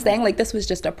 You know what I'm saying? Like, this was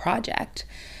just a project.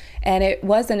 And it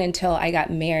wasn't until I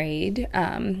got married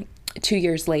 2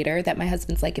 years later that my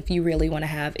husband's like, if you really want to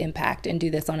have impact and do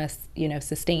this on a, you know,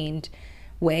 sustained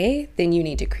way, then you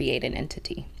need to create an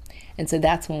entity. And so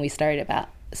that's when we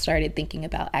started thinking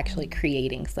about actually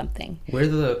creating something. Where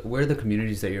are the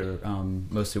communities that you're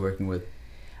mostly working with?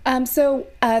 So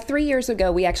 3 years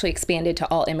ago, we actually expanded to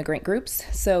all immigrant groups.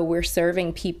 So we're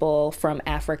serving people from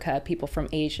Africa, people from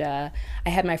Asia. I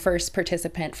had my first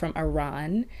participant from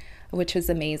Iran, which was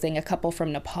amazing, a couple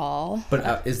from Nepal.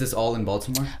 But is this all in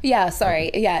Baltimore? Yeah, sorry.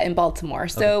 Okay. Yeah, in Baltimore.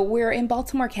 So we're in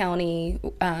Baltimore County,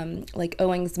 like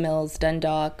Owings Mills,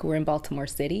 Dundalk. We're in Baltimore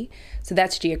City. So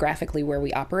that's geographically where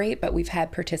we operate, but we've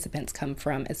had participants come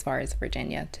from as far as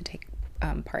Virginia to take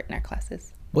part in our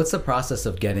classes. What's the process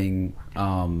of getting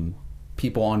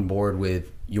people on board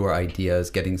with your ideas,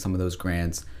 getting some of those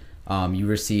grants? You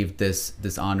received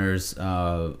this honors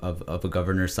of a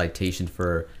governor's citation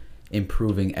for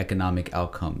improving economic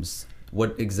outcomes.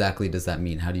 What exactly does that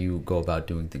mean? How do you go about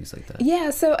doing things like that?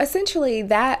 Yeah, so essentially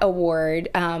that award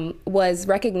was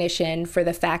recognition for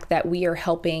the fact that we are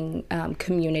helping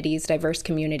communities, diverse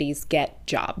communities, get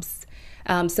jobs.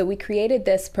 So we created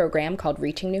this program called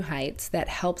Reaching New Heights that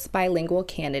helps bilingual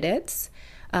candidates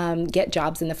get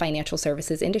jobs in the financial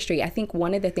services industry. I think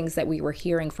one of the things that we were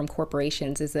hearing from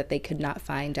corporations is that they could not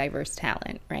find diverse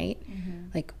talent, right? Mm-hmm.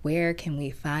 Like, where can we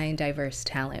find diverse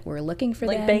talent? We're looking for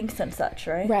them. Like banks and such,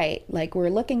 right? Right. Like, we're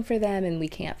looking for them and we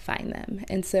can't find them.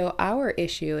 And so our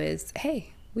issue is,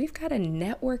 hey, we've got a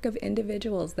network of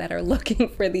individuals that are looking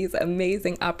for these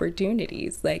amazing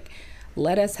opportunities. Like,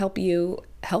 let us help you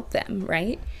help them,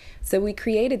 right? So we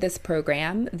created this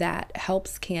program that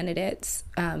helps candidates.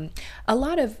 A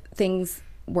lot of things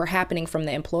were happening from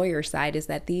the employer side is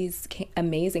that these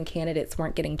amazing candidates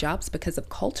weren't getting jobs because of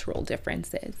cultural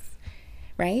differences,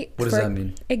 right? What does that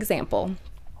mean? Example,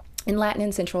 in Latin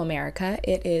and Central America,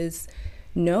 it is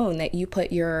known that you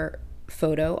put your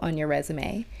photo on your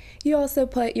resume. You also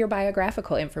put your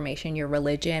biographical information, your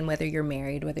religion, whether you're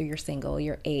married, whether you're single,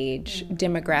 your age,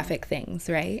 demographic things,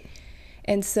 right?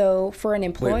 And so for an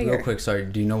employer... Wait, real quick, sorry.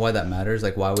 Do you know why that matters?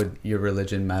 Like, why would your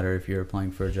religion matter if you're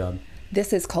applying for a job?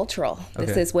 This is cultural. Okay.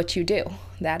 This is what you do.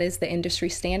 That is the industry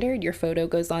standard. Your photo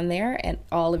goes on there and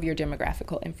all of your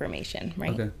demographical information,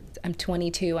 right? Okay. I'm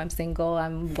 22, I'm single,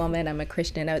 I'm a woman, I'm a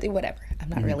Christian, whatever. I'm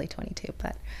not really 22,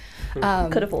 but...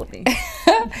 Could have fooled me.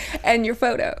 And your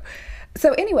photo.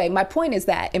 So anyway, my point is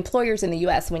that employers in the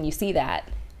U.S., when you see that,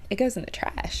 it goes in the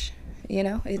trash. You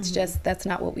know, it's just, that's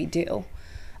not what we do.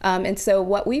 And so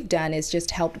what we've done is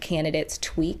just help candidates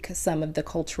tweak some of the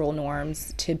cultural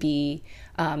norms to be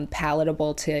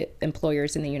palatable to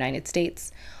employers in the United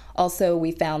States. Also,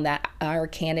 we found that our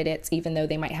candidates, even though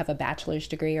they might have a bachelor's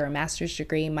degree or a master's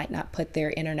degree, might not put their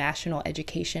international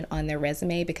education on their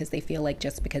resume because they feel like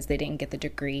just because they didn't get the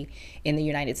degree in the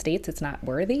United States, it's not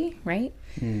worthy, right?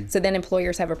 So then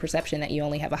employers have a perception that you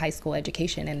only have a high school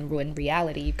education, and in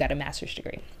reality, you've got a master's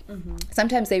degree.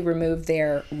 Sometimes they remove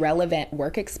their relevant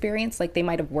work experience, like they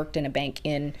might have worked in a bank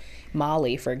in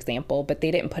Mali, for example, but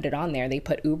they didn't put it on there. They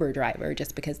put Uber driver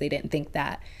just because they didn't think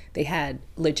that they had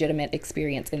legitimate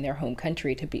experience in their home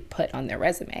country to be put on their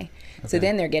resume. Okay. So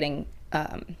then they're getting,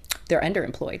 they're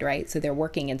underemployed, right? So they're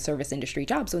working in service industry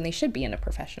jobs when they should be in a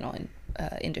professional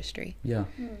industry. Yeah.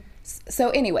 So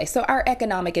anyway, so our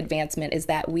economic advancement is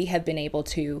that we have been able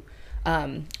to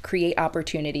create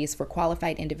opportunities for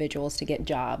qualified individuals to get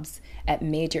jobs at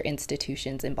major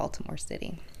institutions in Baltimore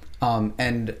City.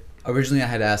 And originally I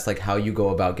had asked like how you go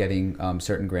about getting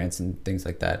certain grants and things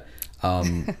like that.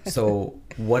 So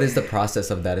what is the process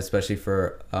of that, especially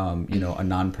for, you know, a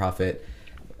nonprofit?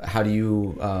 How do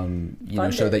you, you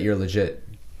know, show that you're legit?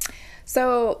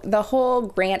 So the whole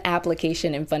grant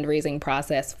application and fundraising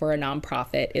process for a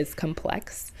nonprofit is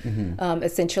complex.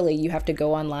 Essentially, you have to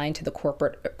go online to the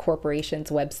corporation's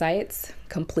websites,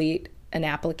 complete an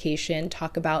application,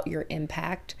 talk about your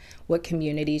impact, what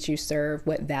communities you serve,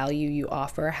 what value you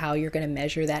offer, how you're going to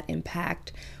measure that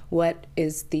impact, what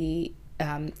is the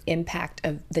impact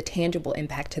of the tangible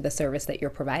impact to the service that you're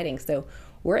providing. So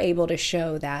we're able to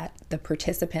show that the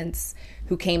participants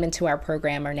who came into our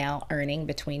program are now earning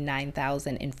between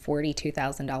 $9,000 and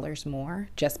 $42,000 more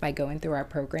just by going through our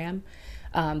program.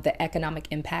 The economic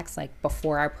impacts, like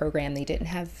before our program, they didn't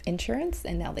have insurance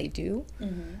and now they do.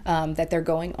 That they're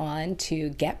going on to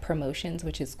get promotions,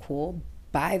 which is cool,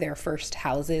 buy their first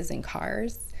houses and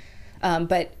cars.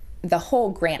 But the whole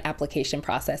grant application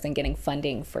process and getting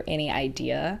funding for any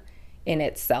idea in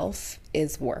itself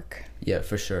is work. Yeah,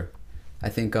 for sure. I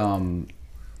think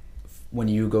when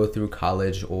you go through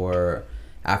college or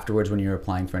afterwards when you're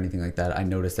applying for anything like that, I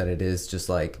noticed that it is just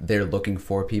like they're looking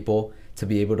for people to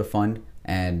be able to fund,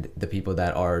 and the people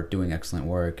that are doing excellent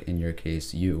work, in your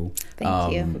case, you.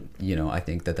 Thank you. You know, I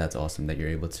think that that's awesome that you're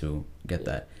able to get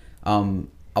that. I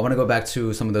want to go back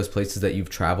to some of those places that you've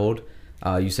traveled.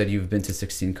 You said you've been to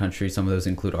 16 countries. Some of those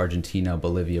include Argentina,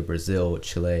 Bolivia, Brazil,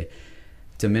 Chile,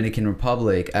 Dominican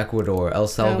Republic, Ecuador, El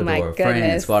Salvador,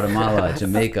 France, Guatemala,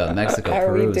 Jamaica, Mexico,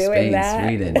 Peru, Spain,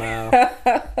 Sweden,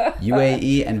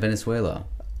 UAE, and Venezuela.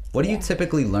 What do you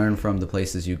typically learn from the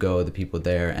places you go, the people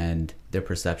there, and their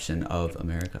perception of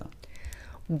America?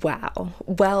 Wow.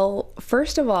 Well,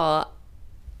 first of all,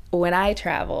 when I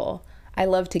travel, I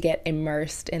love to get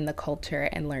immersed in the culture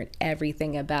and learn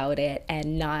everything about it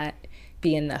and not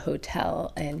be in the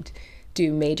hotel and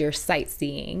do major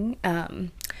sightseeing.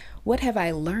 What have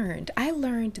I learned? I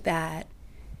learned that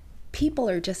people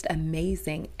are just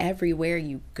amazing everywhere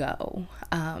you go.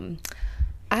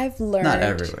 I've learned... Not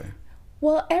everywhere.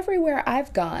 Well, everywhere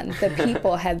I've gone, the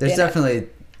people have There's been... definitely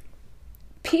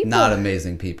people, not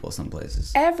amazing people some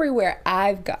places. Everywhere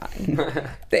I've gone,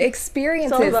 the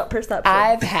experiences It's all about perception.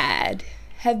 I've had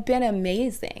have been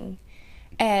amazing.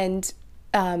 And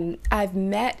I've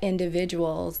met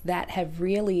individuals that have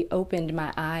really opened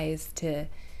my eyes to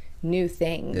new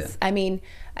things. Yeah. I mean,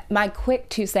 my quick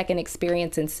 2-second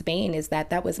experience in Spain is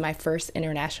that was my first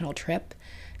international trip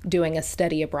doing a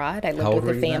study abroad. I How lived old with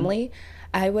were a you then? family.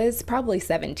 I was probably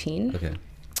 17. Okay.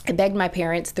 I begged my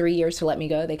parents 3 years to let me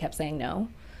go. They kept saying no.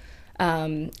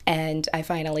 And I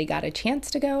finally got a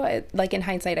chance to go. Like in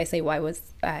hindsight, I say, why was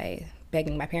I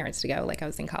begging my parents to go? Like I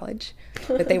was in college,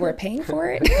 but they were paying for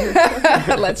it.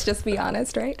 Let's just be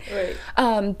honest, right?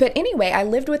 Right. But anyway, I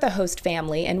lived with a host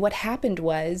family. And what happened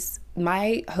was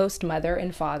my host mother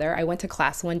and father, I went to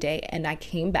class one day and I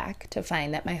came back to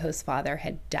find that my host father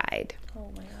had died. Oh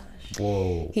my gosh.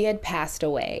 Whoa. He had passed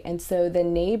away. And so the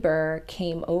neighbor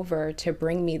came over to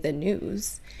bring me the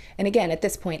news. And again, at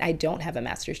this point, I don't have a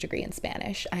master's degree in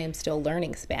Spanish. I am still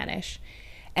learning Spanish.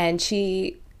 And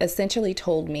she essentially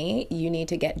told me, you need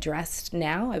to get dressed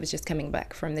now. I was just coming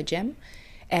back from the gym.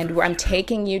 And I'm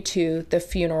taking you to the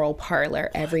funeral parlor.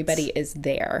 Everybody is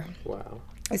there. Wow.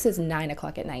 This is 9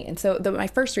 o'clock at night. And so my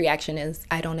first reaction is,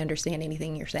 I don't understand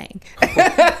anything you're saying.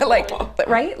 Like,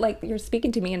 right? Like, you're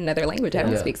speaking to me in another language. I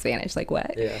don't Yeah. speak Spanish. Like,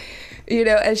 what? Yeah. You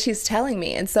know, as she's telling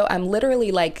me. And so I'm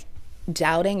literally like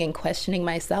doubting and questioning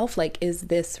myself, like, is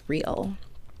this real?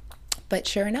 But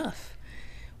sure enough,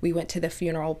 we went to the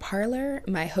funeral parlor.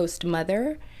 My host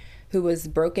mother, who was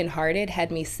brokenhearted,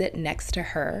 had me sit next to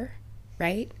her,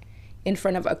 right? In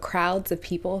front of a crowds of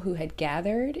people who had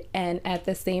gathered. And at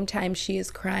the same time, she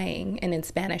is crying. And in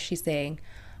Spanish, she's saying,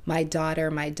 my daughter,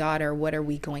 what are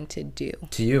we going to do?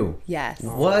 To you? Yes.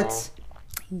 What?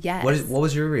 Yes. What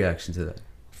was your reaction to that?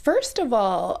 First of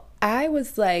all, I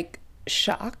was like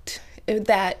shocked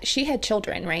that she had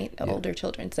children, right? Older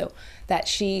children. So that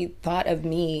she thought of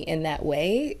me in that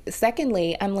way.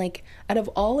 Secondly, I'm like, out of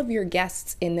all of your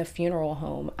guests in the funeral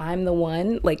home, I'm the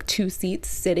one, like 2 seats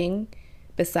sitting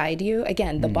beside you.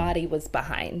 Again, the body was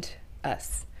behind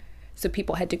us. So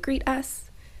people had to greet us,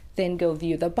 then go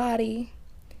view the body,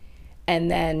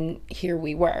 and then here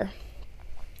we were.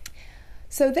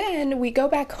 So then we go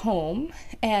back home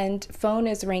and phone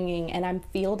is ringing and I'm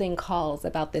fielding calls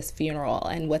about this funeral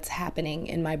and what's happening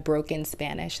in my broken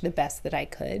Spanish the best that I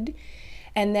could.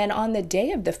 And then on the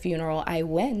day of the funeral, I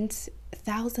went,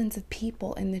 thousands of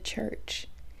people in the church,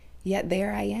 yet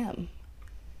there I am,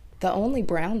 the only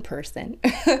brown person,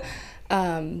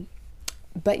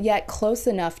 but yet close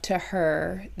enough to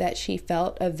her that she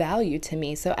felt of value to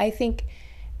me. So I think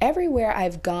everywhere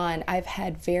I've gone, I've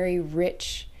had very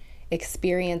rich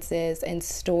experiences and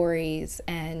stories,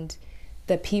 and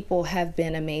the people have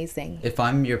been amazing. If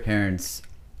I'm your parents,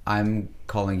 I'm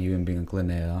calling you and being like,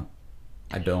 Linnea,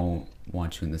 I don't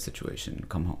want you in this situation.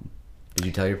 Come home. Did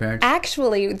you tell your parents?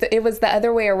 Actually, it was the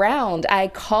other way around. I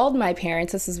called my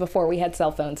parents. This is before we had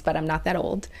cell phones, but I'm not that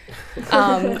old.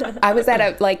 I was at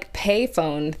a pay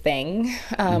phone thing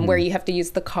where you have to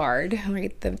use the card,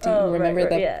 right? Remember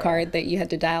the card that you had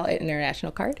to dial, an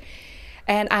international card?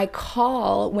 And I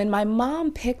call, when my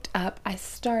mom picked up, I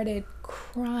started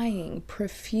crying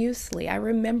profusely. I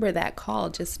remember that call,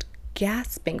 just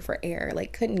gasping for air,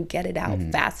 like couldn't get it out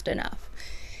fast enough.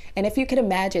 And if you could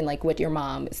imagine like what your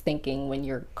mom is thinking when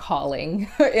you're calling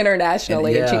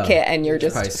internationally and, yeah, she can't, and you're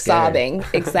she's just probably scared. sobbing.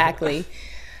 Exactly.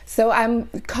 So I'm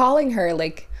calling her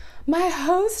like, my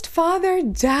host father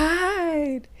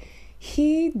died.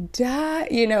 He died.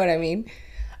 You know what I mean?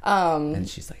 And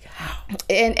she's like, how?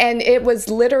 And it was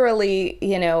literally,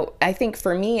 you know, I think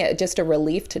for me, just a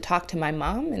relief to talk to my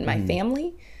mom and my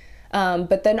family.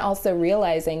 But then also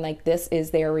realizing like this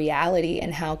is their reality,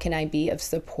 and how can I be of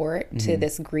support to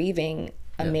this grieving,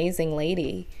 amazing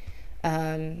lady?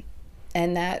 And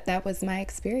that was my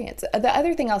experience. The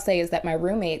other thing I'll say is that my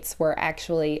roommates were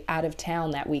actually out of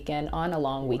town that weekend on a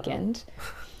long weekend.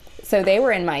 So they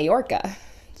were in Mallorca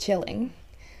chilling.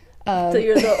 So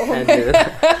you're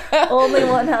the only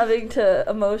one having to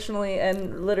emotionally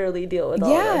and literally deal with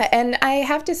all Yeah, this. and I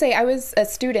have to say, I was a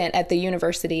student at the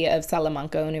University of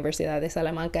Salamanca, Universidad de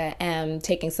Salamanca, and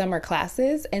taking summer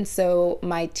classes. And so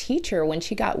my teacher, when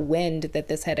she got wind that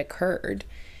this had occurred,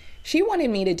 she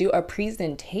wanted me to do a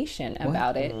presentation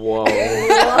about it. Whoa.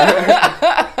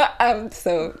 I'm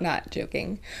so not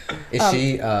joking. Is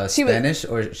she Spanish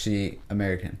or is she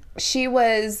American? She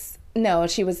was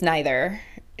neither.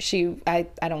 I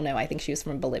don't know. I think she was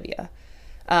from Bolivia.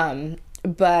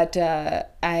 But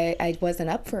I wasn't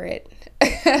up for it.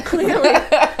 Clearly.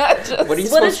 What are you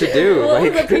supposed to do? What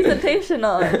was Like- the presentation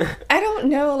on? I don't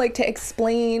know, like to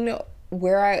explain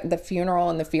the funeral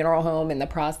and the funeral home and the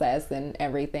process and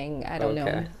everything. I don't know.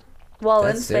 Okay. While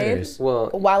That's in Spain? serious. Well,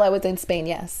 While I was in Spain,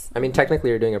 yes. I mean, technically,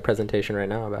 you're doing a presentation right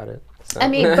now about it. So. I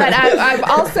mean, but I've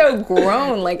also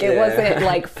grown. Like it Yeah. wasn't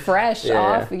like fresh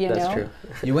off, you that's know? true.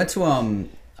 You went to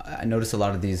I noticed a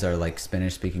lot of these are like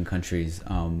Spanish speaking countries.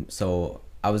 So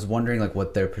I was wondering like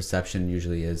what their perception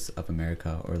usually is of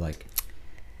America, or like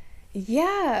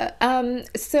Yeah.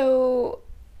 So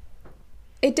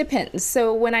it depends.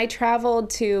 So when I traveled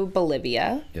to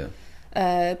Bolivia,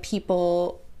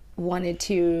 people wanted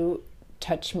to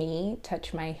touch me,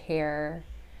 touch my hair.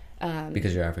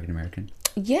 because you're African American.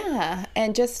 Yeah,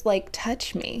 and just like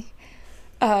touch me.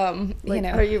 Like, You know,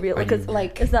 are you real? Because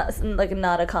like- it's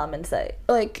not a common sight.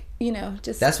 like, you know,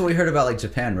 just That's what we heard about like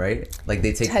Japan, right? Like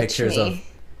they take touch pictures me.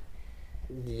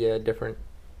 of Yeah, different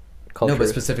cultures. no, but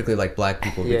specifically like black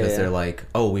people Yeah, because yeah. they're like,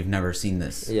 oh, we've never seen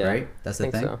this, Yeah, right? That's the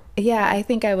I think thing. so. Yeah, I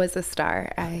think I was a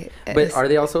star. But are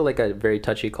they also like a very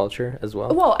touchy culture as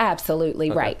well? Well,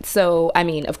 absolutely, right. So, I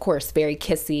mean, of course, very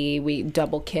kissy. We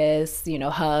double kiss, you know,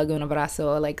 hug, un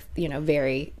abrazo, like, you know,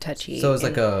 very touchy. So it's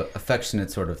like and- a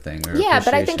affectionate sort of thing. Or yeah,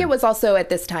 but I think appreciation. it was also at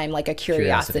this time like a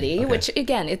curiosity, Okay. which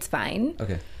again, it's fine.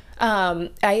 Okay.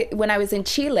 When I was in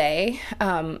Chile,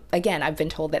 again, I've been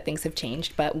told that things have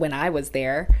changed, but when I was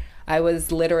there, I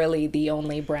was literally the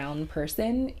only brown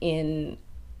person in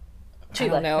Chile.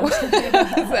 I don't know.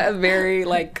 It's a very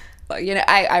like, you know,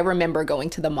 I remember going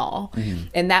to the mall,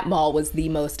 and that mall was the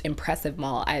most impressive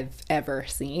mall I've ever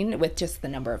seen, with just the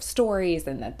number of stories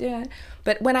and the.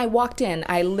 But when I walked in,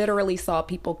 I literally saw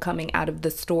people coming out of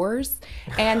the stores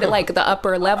and like the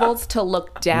upper levels to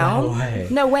look down. No way.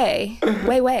 No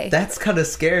way. Way. That's kind of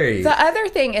scary. The other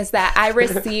thing is that I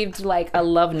received like a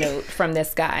love note from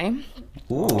this guy.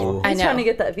 Ooh. I He's know. trying to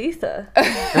get that visa.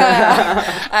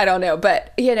 I don't know,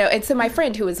 but you know, and so my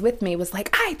friend who was with me was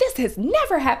like, this has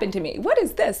never happened to me. What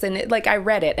is this? And like I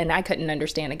read it and I couldn't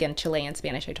understand. Again, Chilean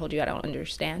Spanish, I told you I don't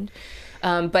understand.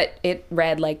 But it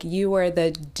read like, you are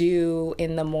the dew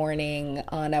in the morning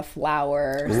on a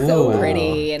flower, so Ooh,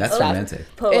 pretty and that's stuff. romantic.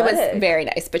 It Poetic. was very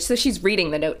nice. But so she's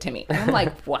reading the note to me. And I'm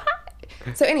like, what?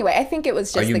 So anyway, I think it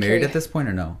was just Are you the married curi- at this point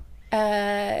or no?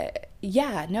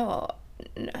 Yeah, no.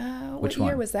 Which What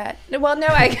year one? was that? Well, no,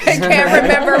 I can't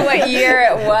remember what year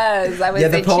it was. I was Yeah,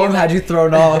 the in poem Chile. had you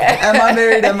thrown off. Am I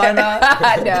married? Am I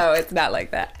not? No, it's not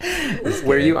like that.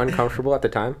 Were you uncomfortable at the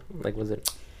time? Like, was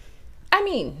it? I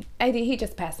mean, he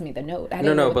just passed me the note. I No,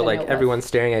 didn't know no, what but the like note was. everyone's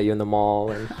staring at you in the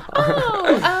mall and.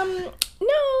 No,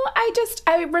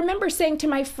 I remember saying to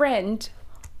my friend,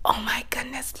 "Oh my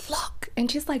goodness, look!"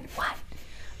 And she's like, "What?"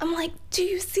 I'm like, "Do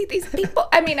you see these people?"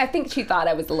 I mean, I think she thought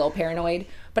I was a little paranoid,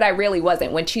 but I really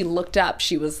wasn't. When she looked up,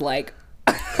 she was like.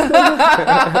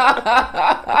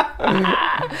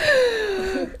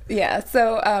 Yeah.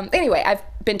 So anyway, I've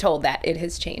been told that it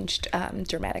has changed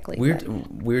dramatically. We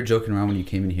but- were joking around when you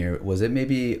came in here. Was it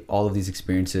maybe all of these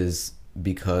experiences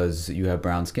because you have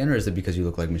brown skin, or is it because you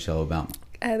look like Michelle Obama?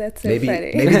 That's so Maybe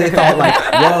funny. maybe they thought like,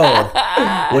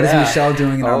 whoa, what is Michelle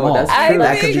doing in our Oh, mall? that's I true.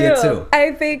 That could be it too.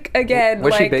 I think again,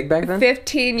 Was she like big back then?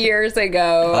 15 years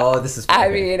ago. Oh, this is. I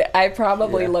okay. mean, I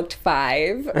probably Yeah. looked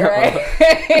 5,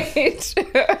 right?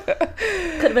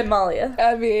 Could have been Malia.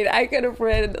 I mean, I could have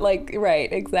read like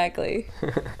right, exactly.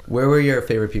 Where were your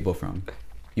favorite people from?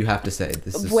 You have to say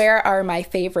this is Where are my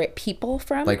favorite people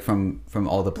from? like from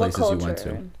all the places you went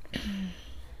to.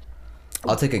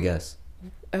 I'll take a guess.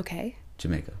 Okay.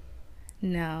 Jamaica.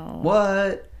 No.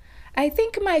 What? I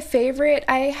think my favorite,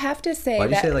 I have to say Why'd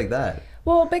you that. say it like that?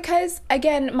 Well, because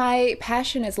again, my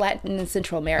passion is Latin and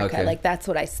Central America. Okay. Like that's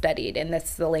what I studied, and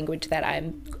that's the language that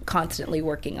I'm constantly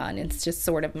working on. It's just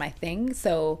sort of my thing.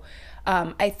 So,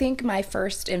 I think my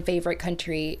first and favorite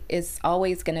country is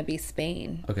always going to be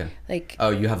Spain. Okay. Like Oh,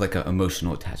 you have like an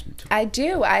emotional attachment to it. I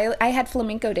do. I had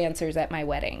flamenco dancers at my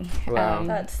wedding. Wow.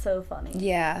 That's so funny.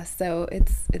 Yeah. So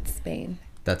it's Spain.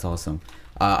 That's awesome.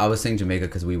 I was saying Jamaica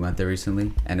because we went there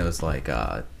recently, and it was like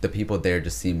the people there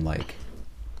just seemed like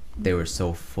they were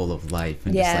so full of life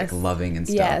and just Yes. like loving and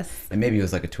stuff. Yes. And maybe it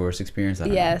was like a tourist experience. I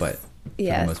don't Yes. know, but for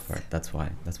Yes. the most part, that's why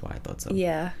I thought so.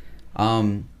 Yeah.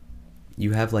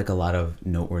 You have like a lot of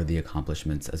noteworthy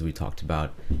accomplishments, as we talked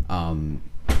about.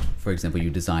 For example, you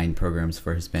designed programs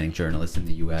for Hispanic journalists in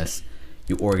the U.S.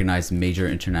 You organized major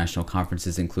international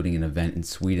conferences, including an event in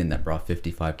Sweden that brought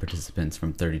 55 participants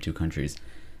from 32 countries.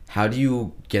 How do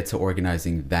you get to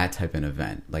organizing that type of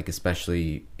event, like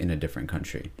especially in a different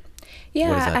country? Yeah,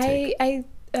 What does that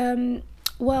take?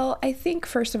 well, I think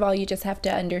first of all, you just have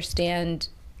to understand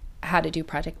how to do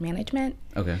project management.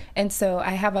 Okay. And so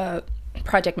I have a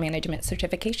project management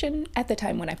certification. At the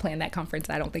time when I planned that conference,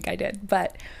 I don't think I did,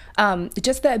 but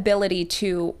just the ability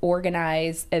to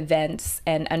organize events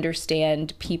and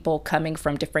understand people coming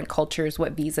from different cultures,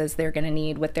 what visas they're going to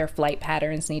need, what their flight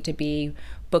patterns need to be,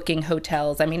 booking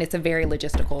hotels. I mean, it's a very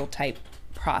logistical type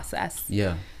process.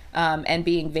 Yeah. And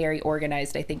being very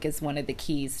organized, I think, is one of the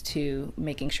keys to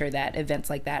making sure that events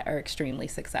like that are extremely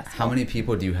successful. How many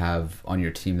people do you have on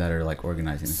your team that are like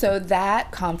organizing? this So stuff?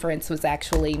 that conference was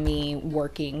actually me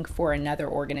working for another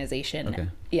organization. Okay.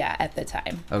 Yeah, at the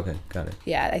time. Okay, got it.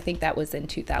 Yeah, I think that was in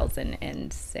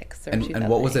 2006 or 2008. And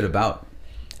what was it about?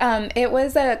 It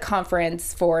was a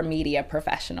conference for media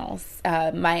professionals.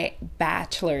 My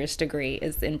bachelor's degree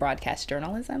is in broadcast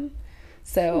journalism.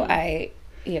 So I,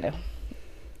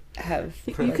 have...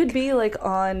 You could be like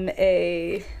on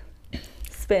a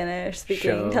Spanish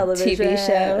speaking Show. television TV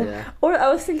show. Yeah. Or I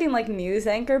was thinking like news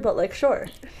anchor, but like sure.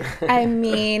 I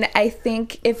mean, I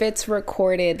think if it's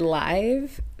recorded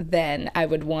live, then I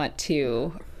would want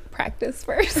to practice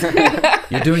first.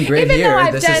 You're doing great Even here. though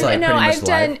I've This done, is like pretty much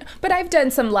live. but I've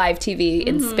done some live TV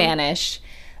in Spanish.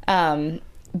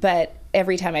 But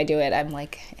every time I do it, I'm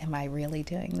like, am I really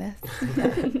doing this?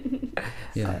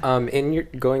 Yeah. In your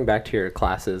going back to your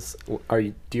classes,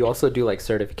 do you also do like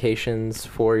certifications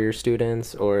for your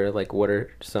students, or like what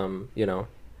are some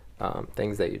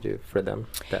things that you do for them?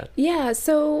 Yeah,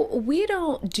 so we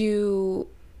don't do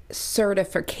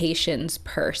certifications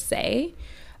per se,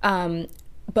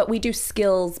 but we do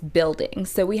skills building.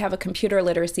 So we have a computer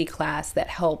literacy class that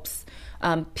helps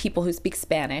people who speak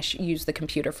Spanish use the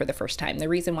computer for the first time. The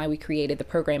reason why we created the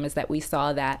program is that we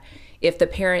saw that if the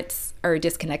parents are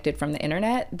disconnected from the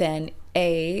internet, then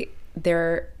A,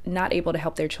 they're not able to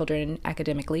help their children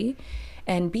academically,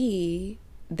 and B,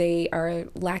 they are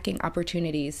lacking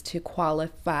opportunities to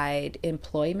qualified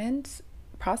employment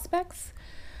prospects.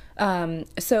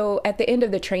 So at the end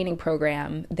of the training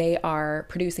program, they are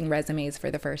producing resumes for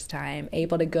the first time,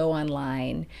 able to go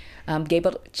online,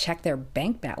 able to check their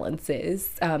bank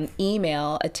balances,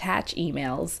 attach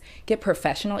emails, get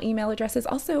professional email addresses.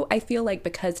 Also, I feel like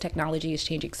because technology is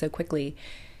changing so quickly,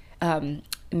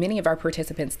 many of our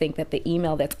participants think that the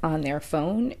email that's on their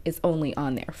phone is only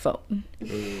on their phone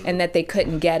and that they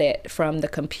couldn't get it from the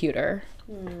computer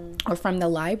or from the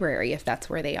library if that's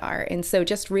where they are. And so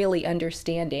just really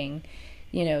understanding,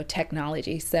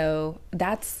 technology. So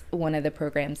that's one of the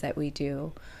programs that we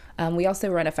do. We also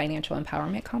run a financial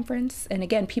empowerment conference. And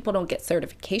again, people don't get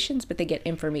certifications, but they get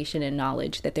information and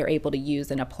knowledge that they're able to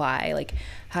use and apply, like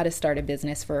how to start a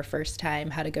business for a first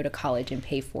time, how to go to college and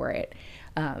pay for it,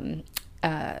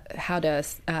 how to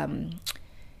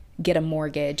get a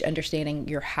mortgage, understanding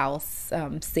your house,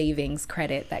 savings,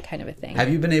 credit, that kind of a thing. Have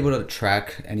you been able to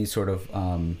track any sort of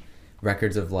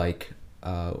records of like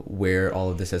where all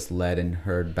of this has led and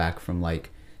heard back from like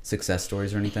success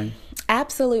stories or anything?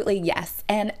 Absolutely, yes.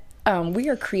 And we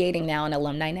are creating now an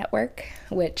alumni network,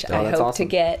 which I that's hope awesome. to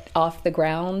get off the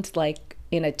ground like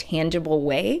in a tangible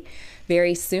way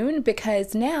very soon,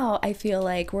 because now I feel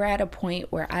like we're at a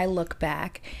point where I look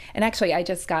back, and actually I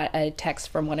just got a text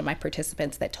from one of my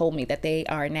participants that told me that they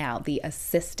are now the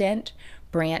assistant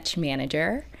branch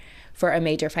manager for a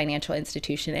major financial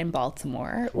institution in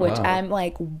Baltimore, which Wow. I'm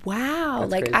like, wow,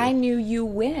 That's like crazy. I knew you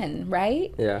win,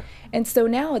 right? Yeah. And so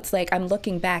now it's like I'm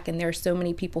looking back, and there are so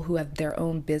many people who have their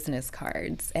own business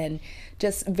cards and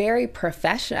just very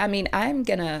professional. I mean, I'm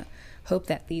gonna hope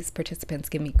that these participants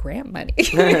give me grant money.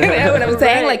 You know what I'm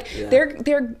saying? Right. Like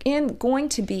they're going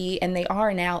to be, and they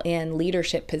are now in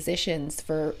leadership positions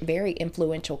for very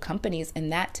influential companies,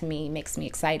 and that to me makes me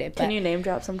excited. Can But you name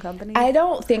drop some companies? I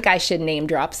don't think I should name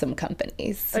drop some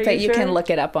companies, Are but you you can sure?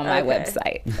 look it up on my Okay.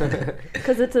 website.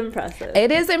 Because it's impressive.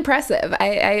 It is impressive. I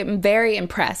am very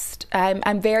impressed.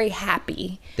 I'm very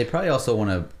happy. They probably also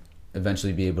want to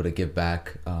eventually be able to give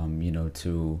back,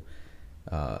 to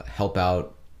help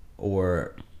out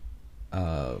or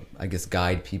I guess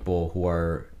guide people who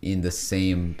are in the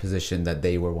same position that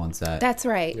they were once at. That's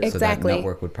right. So Exactly. that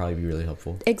network would probably be really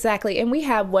helpful. Exactly. And we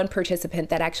have one participant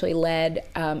that actually led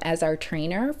as our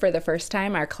trainer for the first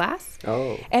time our class.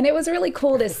 Oh. And it was really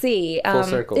cool to see. Full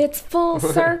circle. It's full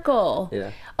circle.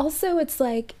 Yeah. Also, it's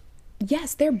like,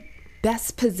 yes, they're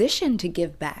best positioned to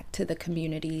give back to the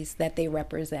communities that they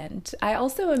represent. I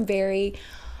also am very,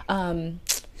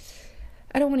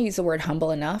 I don't want to use the word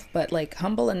humble enough, but like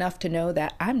humble enough to know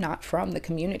that I'm not from the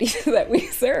communities that we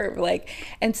serve. Like,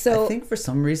 and so I think for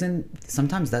some reason,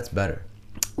 sometimes that's better.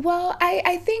 well,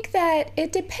 I think that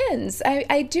it depends.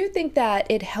 I do think that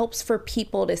it helps for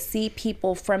people to see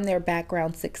people from their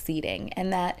background succeeding,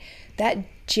 and that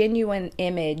genuine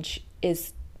image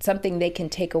is something they can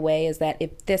take away, is that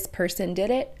if this person did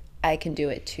it, I can do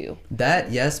it too.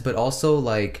 That, yes, but also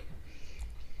like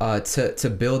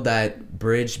to build that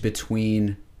bridge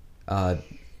between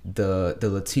the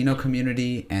Latino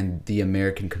community and the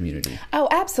American community. Oh,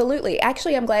 absolutely.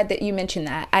 Actually, I'm glad that you mentioned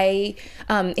that. I,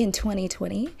 in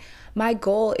 2020, my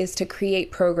goal is to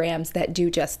create programs that do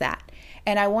just that.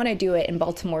 And I want to do it in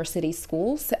Baltimore City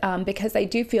schools because I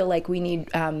do feel like we need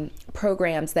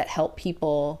programs that help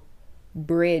people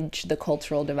bridge the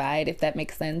cultural divide, if that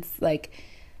makes sense. Like,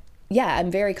 yeah, I'm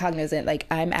very cognizant. Like,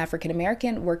 I'm African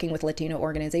American working with Latino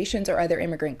organizations or other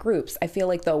immigrant groups. I feel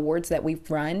like the awards that we've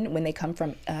run when they come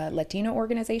from Latino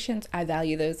organizations, I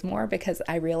value those more because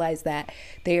I realize that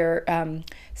they're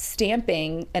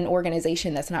stamping an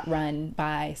organization that's not run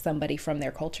by somebody from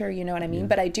their culture. You know what I mean?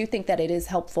 But I do think that it is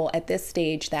helpful at this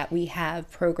stage that we have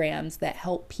programs that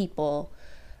help people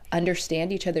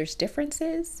understand each other's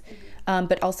differences,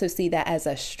 but also see that as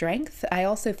a strength. I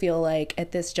also feel like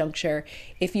at this juncture,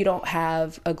 if you don't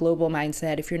have a global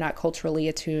mindset, if you're not culturally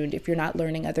attuned, if you're not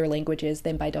learning other languages,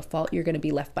 then by default, you're going to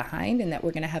be left behind, and that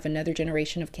we're going to have another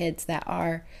generation of kids that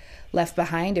are left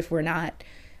behind if we're not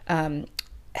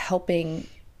helping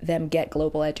them get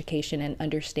global education and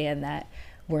understand that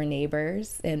we're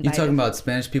neighbors. And You by talking about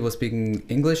Spanish people speaking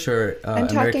English or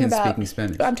Americans speaking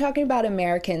Spanish? I'm talking about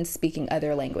Americans speaking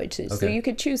other languages. So Okay. you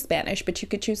could choose Spanish, but you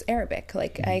could choose Arabic,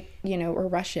 like or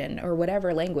Russian or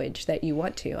whatever language that you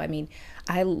want to. I mean,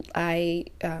 I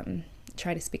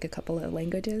try to speak a couple of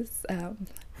languages.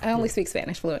 I only speak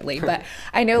Spanish fluently, but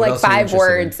I know What like else are you 5 interested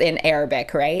words in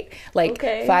Arabic, right? Like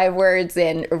Okay. 5 words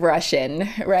in Russian,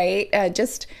 right?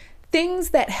 Just things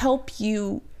that help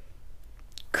you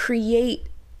create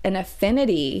an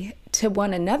affinity to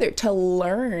one another, to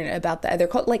learn about the other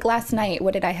culture. Like last night,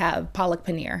 what did I have? Palak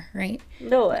paneer, right?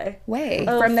 No way.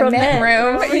 Oh, From the from mint Mint.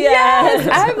 room. Yes. Yes.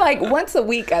 I'm like, once a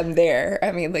week I'm there.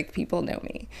 I mean, like, people know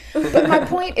me. But my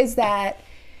point is that,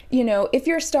 if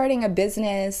you're starting a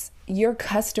business, your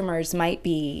customers might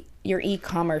be, your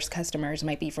e-commerce customers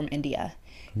might be from India.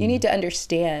 You need to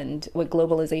understand what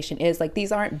globalization is. Like,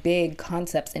 these aren't big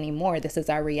concepts anymore. This is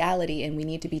our reality, and we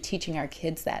need to be teaching our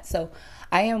kids that. So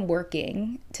I am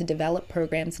working to develop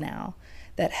programs now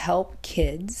that help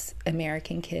kids,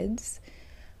 American kids,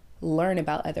 learn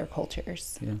about other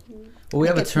cultures. Yeah. Well, we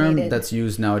have a it's term needed. that's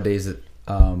used nowadays,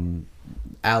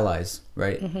 allies,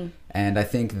 right? Mm-hmm. And I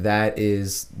think that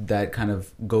kind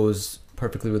of goes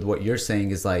perfectly with what you're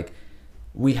saying, is like,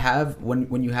 we have,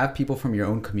 when you have people from your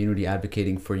own community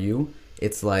advocating for you,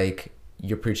 it's like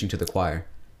you're preaching to the choir.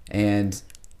 And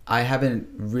I haven't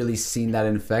really seen that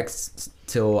in effect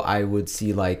till I would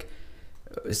see, like,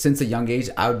 since a young age,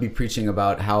 I would be preaching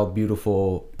about how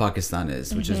beautiful Pakistan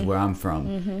is, which is where I'm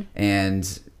from.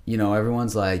 And,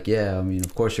 everyone's like, yeah, I mean,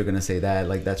 of course you're going to say that,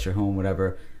 like, that's your home,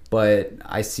 whatever. But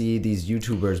I see these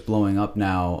YouTubers blowing up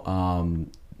now,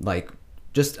 like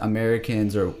just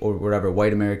Americans or whatever,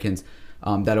 white Americans,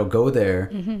 that'll go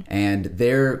there, and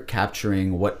they're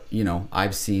capturing what, you know,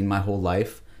 I've seen my whole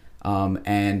life,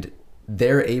 and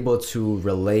they're able to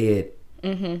relay it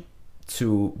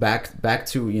to back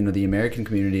to, you know, the American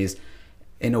communities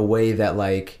in a way that,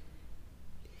 like,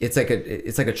 it's like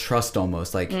a trust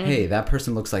almost, like, hey, that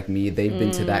person looks like me, they've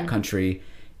been to that country,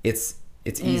 it's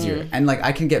easier. And like,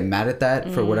 I can get mad at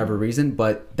that for whatever reason,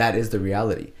 but that is the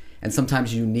reality. And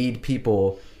sometimes you need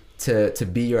people to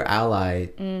be your ally,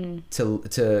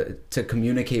 to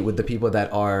communicate with the people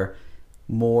that are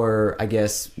more, I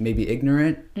guess, maybe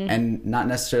ignorant, and not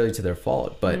necessarily to their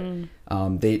fault, but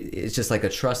it's just like a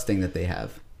trust thing that they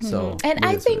have. So and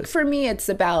I think for me it's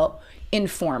about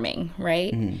informing,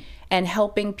 right? And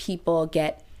helping people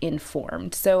get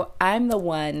informed. So I'm the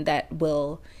one that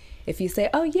will, if you say,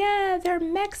 oh yeah, they're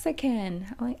Mexican,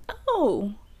 I'm like,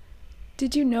 oh,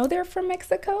 did you know they're from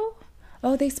Mexico?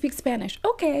 Oh, they speak Spanish.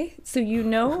 Okay, so you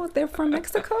know they're from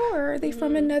Mexico, or are they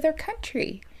from another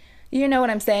country? You know what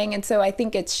I'm saying? And so I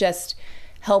think it's just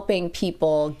helping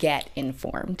people get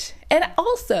informed. And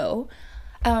also,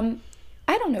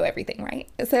 I don't know everything, right?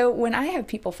 So when I have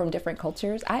people from different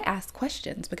cultures, I ask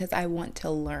questions because I want to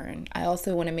learn. I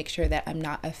also want to make sure that I'm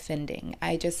not offending.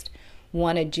 I just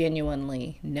want to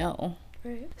genuinely know.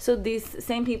 Right. So these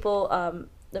same people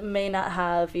that may not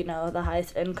have, you know, the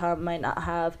highest income, might not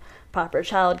have proper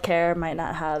childcare, might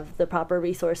not have the proper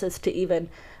resources to even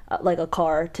like a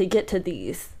car to get to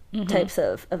these types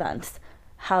of events.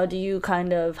 How do you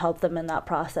kind of help them in that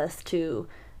process to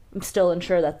still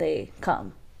ensure that they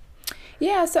come?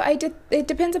 Yeah, so it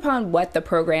depends upon what the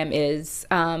program is.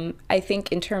 I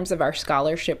think in terms of our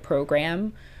scholarship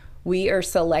program, we are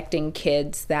selecting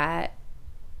kids that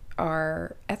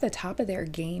are at the top of their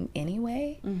game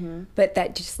anyway, but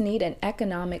that just need an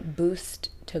economic boost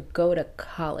to go to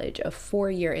college, a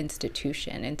 4-year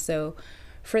institution. And so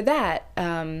for that,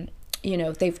 you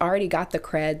know, they've already got the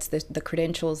creds, the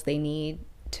credentials they need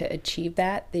to achieve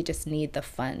that. They just need the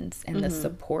funds and the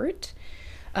support.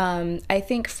 I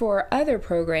think for other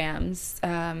programs,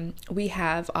 we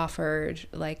have offered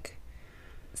like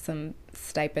some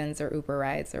stipends or Uber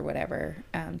rides or whatever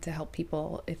to help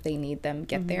people if they need them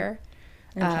get there.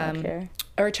 And childcare.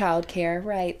 Or childcare,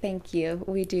 right? Thank you.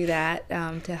 We do that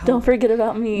to help. Don't forget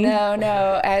about me.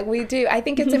 No, we do. I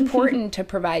think it's important to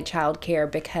provide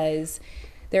childcare because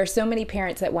there are so many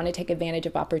parents that want to take advantage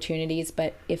of opportunities,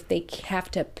 but if they have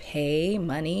to pay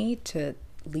money to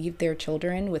leave their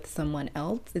children with someone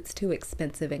else, it's too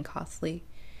expensive and costly.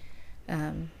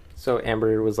 So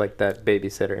Amber was like that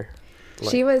babysitter.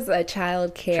 She was a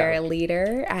child care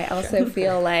leader. I also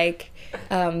feel like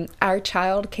our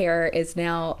child care is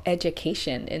now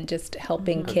education and just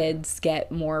helping kids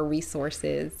get more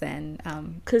resources. And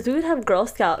because we would have Girl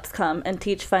Scouts come and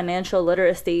teach financial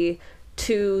literacy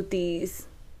to these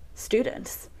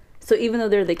students. So even though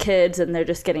they're the kids and they're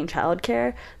just getting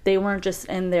childcare, they weren't just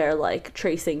in there like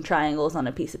tracing triangles on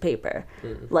a piece of paper.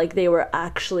 Like they were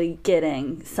actually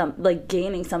getting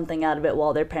gaining something out of it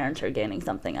while their parents are gaining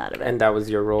something out of it. And that was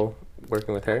your role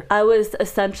working with her? I was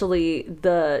essentially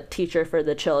the teacher for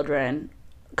the children,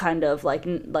 kind of like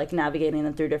navigating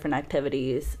them through different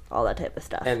activities, all that type of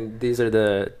stuff. And these are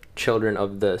the children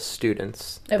of the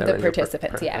students of the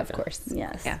participants, yeah, of course.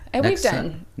 Yes. Yeah. And we've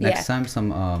done next time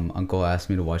some uncle asks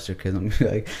me to watch their kids, I'm gonna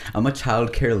be like, I'm a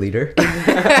child care leader.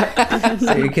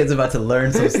 So your kid's about to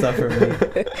learn some stuff from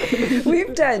me.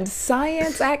 We've done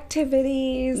science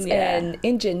activities and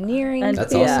engineering and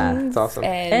that's things, awesome. That's awesome.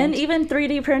 And even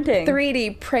 3D printing.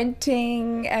 3D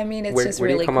printing. I mean, it's just where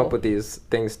really do you come cool. up with these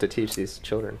things to teach these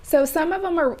children? So some of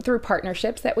them are through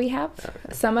partnerships that we have.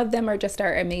 Okay. Some of them are just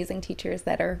our amazing teachers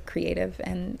that are creative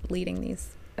and leading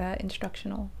these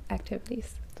instructional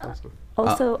activities. Awesome.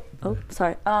 Also,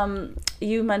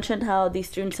 you mentioned how these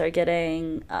students are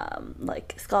getting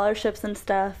like scholarships and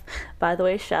stuff. By the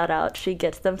way, shout out, she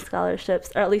gets them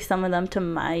scholarships, or at least some of them, to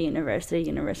my university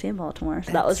of Baltimore.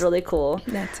 So that was really cool.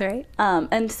 That's right.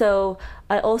 And so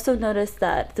I also noticed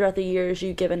that throughout the years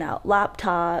you've given out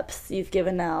laptops, you've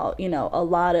given out, you know, a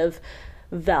lot of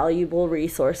valuable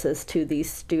resources to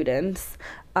these students.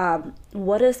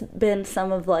 What has been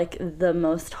some of like the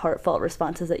most heartfelt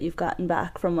responses that you've gotten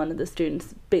back from one of the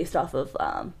students based off of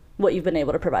what you've been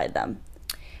able to provide them?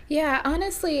 Yeah,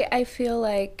 honestly, I feel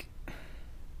like...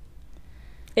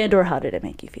 And or how did it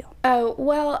make you feel? Oh,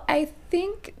 well, I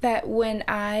think that when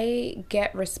I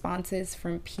get responses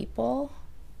from people,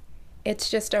 it's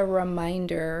just a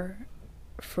reminder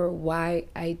for why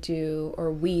I do,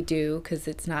 or we do, because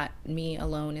it's not me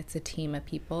alone, it's a team of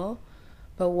people,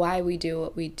 but why we do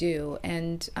what we do.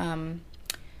 And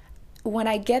when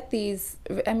I get these,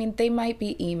 I mean, they might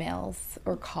be emails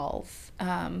or calls,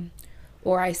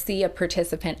 or I see a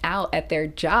participant out at their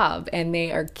job and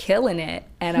they are killing it.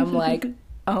 And I'm like,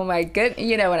 oh my goodness,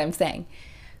 you know what I'm saying?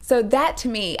 So that to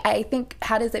me, I think,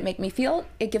 how does it make me feel?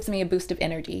 It gives me a boost of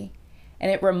energy.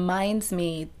 And it reminds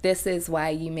me, this is why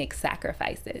you make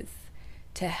sacrifices,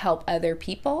 to help other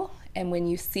people. And when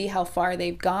you see how far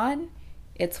they've gone,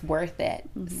 it's worth it.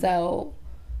 So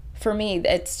for me,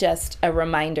 it's just a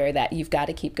reminder that you've got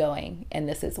to keep going. And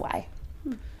this is why.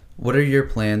 What are your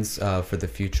plans for the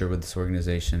future with this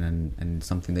organization, and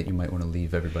something that you might want to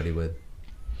leave everybody with?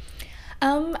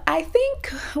 I think,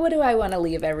 what do I want to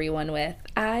leave everyone with?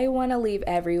 I want to leave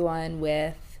everyone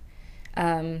with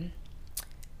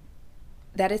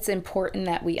that it's important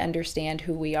that we understand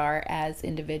who we are as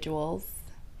individuals.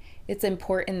 It's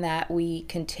important that we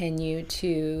continue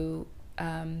to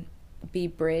be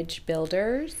bridge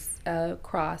builders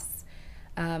across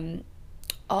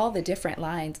all the different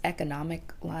lines,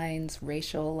 economic lines,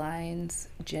 racial lines,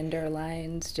 gender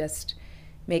lines, just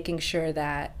making sure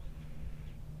that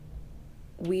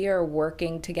we are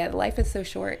working together. Life is so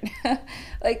short.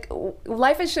 Like,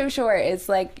 life is so short. It's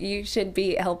like you should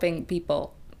be helping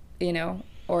people, you know,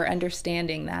 or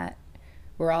understanding that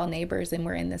we're all neighbors and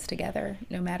we're in this together,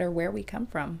 no matter where we come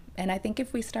from. And I think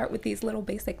if we start with these little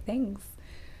basic things,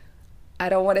 I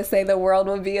don't want to say the world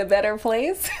would be a better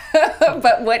place,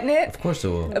 but wouldn't it? Of course it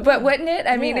will. But wouldn't it?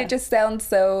 I mean, it just sounds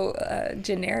so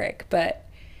generic. But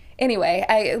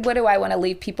anyway, what do I want to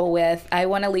leave people with? I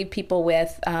want to leave people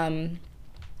with,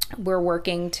 we're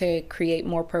working to create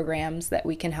more programs that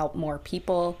we can help more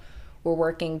people. We're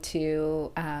working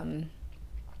to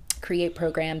create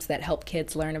programs that help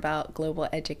kids learn about global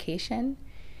education.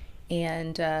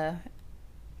 And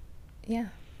yeah.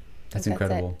 That's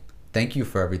incredible. Thank you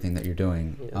for everything that you're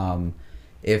doing.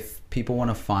 If people want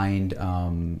to find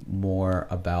more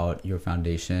about your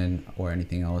foundation or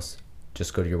anything else,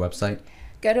 just go to your website.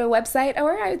 Go to a website,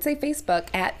 or I would say Facebook,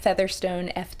 at Featherstone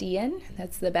FDN.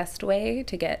 That's the best way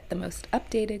to get the most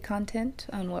updated content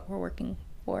on what we're working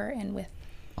for and with.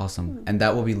 Awesome. And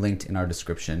that will be linked in our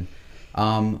description.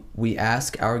 We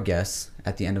ask our guests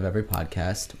at the end of every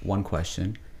podcast one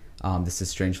question. This is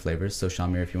Strange Flavors. So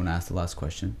Shamir, if you want to ask the last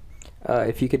question.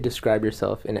 If you could describe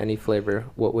yourself in any flavor,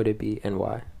 what would it be and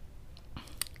why?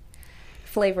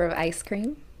 Flavor of ice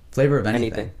cream. Flavor of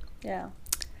anything. Yeah.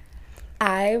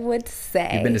 I would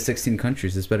say... You've been to 16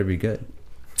 countries. This better be good.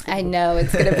 I know,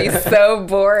 it's going to be so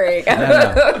boring.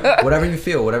 No. Whatever you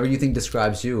feel, whatever you think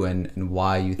describes you and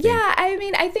why you think. Yeah, I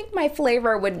mean, I think my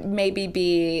flavor would maybe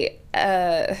be...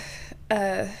 okay,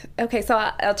 so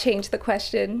I'll change the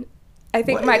question. I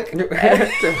think I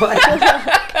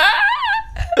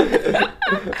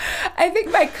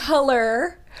think my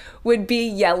color would be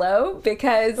yellow,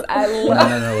 because I love...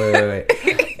 No, wait.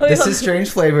 This is Strange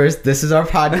Flavors. This is our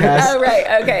podcast. Oh,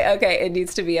 right. Okay. It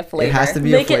needs to be a flavor. It has to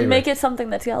be a flavor. Make it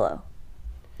something that's yellow.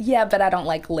 Yeah, but I don't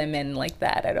like lemon like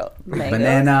that. I don't...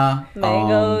 Banana.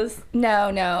 Mangoes.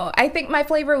 No. I think my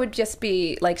flavor would just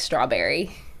be like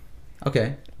strawberry.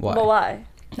 Okay. Why? But why?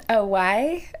 Oh,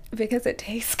 why? Because it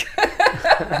tastes good.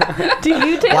 Do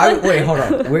you taste Wait, hold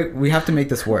on. We have to make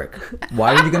this work.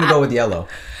 Why are you going to go with yellow?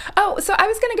 Oh, so I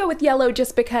was going to go with yellow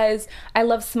just because I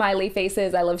love smiley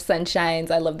faces. I love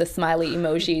sunshines. I love the smiley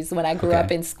emojis. When I grew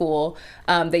up in school,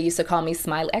 they used to call me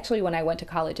Smiley. Actually, when I went to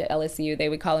college at LSU, they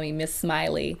would call me Miss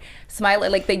Smiley. Smiley,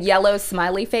 like the yellow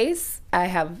smiley face. I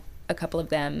have a couple of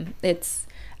them.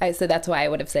 So that's why I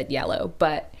would have said yellow.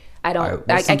 But I don't.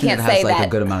 I can't that say has, like, that. a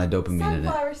good amount of dopamine in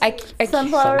it.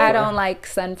 I don't like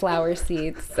sunflower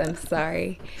seeds. I'm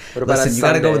sorry. What about Listen, you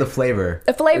got to go with a flavor.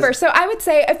 A flavor. So I would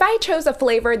say if I chose a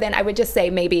flavor, then I would just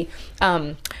say maybe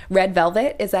red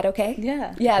velvet. Is that okay?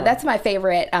 Yeah. Yeah, that's my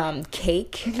favorite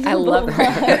cake. I love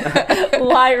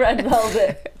Why red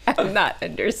velvet? I'm not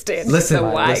understanding Listen, the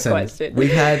why question.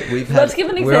 We've had. Let's give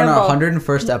an We're on our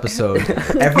example. 101st episode.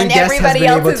 Every And guest has everybody been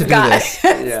else able has to do got this.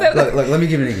 it. Look, let me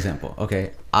give you an example.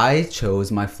 Okay, I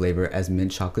chose my flavor as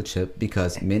mint chocolate chip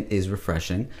because mint is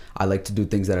refreshing. I like to do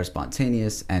things that are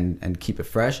spontaneous and keep it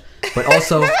fresh, but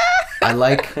also I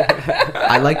like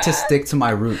to stick to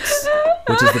my roots,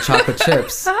 which is the chocolate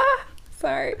chips.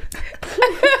 Sorry.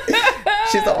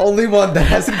 She's the only one that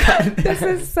hasn't gotten it. This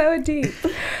is so deep.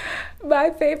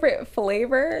 My favorite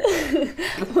flavor.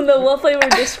 No, what flavor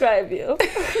would describe you?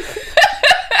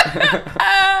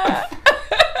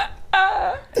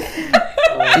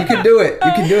 You can do it.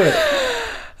 You can do it.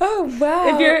 Oh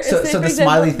wow. If you're So say, the for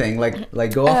smiley example- thing,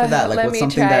 like go off of that. Like let what's me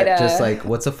something try that to- just like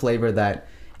what's a flavor that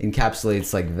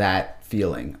encapsulates like that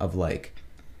feeling of like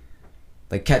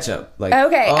ketchup. Like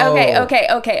Okay.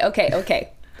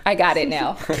 I got it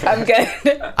now. I'm good.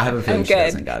 I have a feeling I'm she good.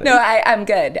 hasn't got it. No, I'm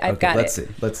good. I've got let's it.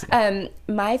 see. Let's see.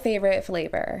 My favorite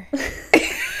flavor.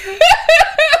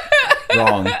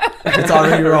 Wrong. It's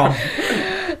already wrong.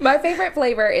 My favorite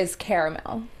flavor is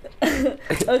caramel.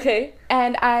 Okay.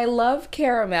 And I love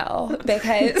caramel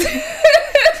because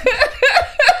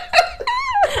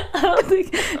I don't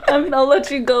think. I mean, I'll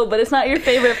let you go, but it's not your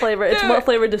favorite flavor. It's what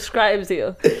flavor describes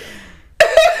you.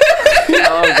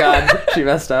 Oh God, she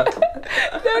messed up.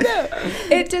 no,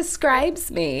 it describes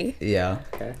me Yeah.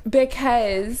 Okay.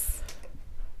 because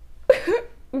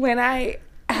when I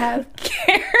have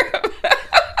caramel,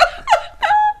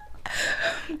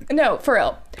 no, for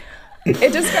real,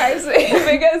 it describes me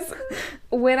because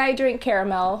when I drink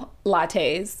caramel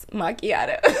lattes,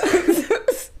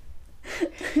 macchiatos,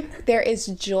 there is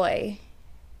joy.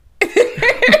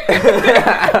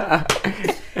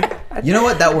 You know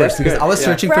what? That works because I was Yeah.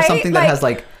 searching for Right? something that Like, has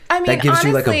like I mean, that gives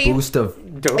you like a honestly, boost of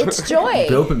It's joy.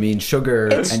 dopamine, sugar,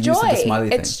 It's and joy. you said the smiley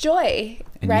thing. It's joy,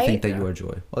 And right? you think that you are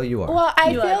joy. Well, you are. Well, I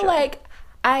You are feel joy. like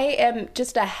I am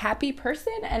just a happy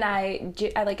person, and I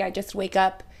just wake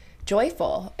up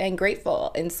joyful and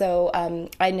grateful. And so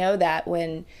I know that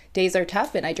when days are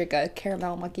tough and I drink a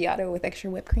caramel macchiato with extra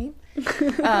whipped cream,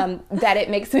 that it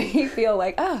makes me feel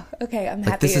like, oh, okay, I'm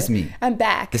happy. this is me. I'm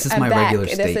back. This is I'm my back. regular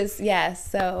state. This is, yes.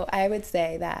 So I would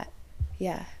say that,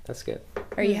 yeah. That's good.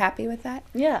 Are you happy with that?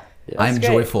 Yeah. I'm great.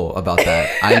 joyful about that.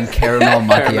 I'm caramel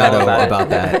macchiato about it. about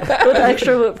that. With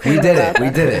extra whipped cream. We did about it. We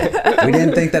that. did it. We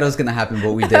didn't think that it was gonna happen,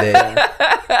 but we did it.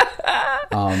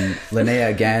 Linnea,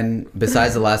 again,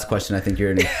 besides the last question, I think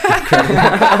you're an incredible.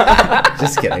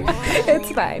 Just kidding.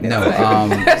 It's fine. No, It's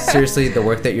fine. seriously, the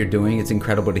work that you're doing, it's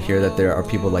incredible to hear that there are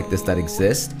people like this that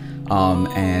exist,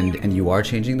 and you are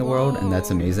changing the world, and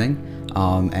that's amazing.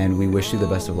 And we wish you the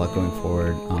best of luck going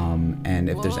forward. And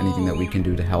if there's anything that we can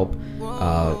do to help,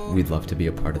 we'd love to be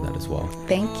a part of that as well.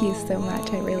 Thank you so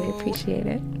much. I really appreciate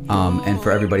it. And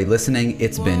for everybody listening,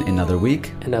 it's been another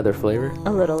week. Another flavor.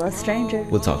 A little less stranger.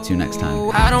 We'll talk to you next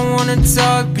time. I don't wanna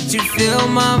talk, but you fill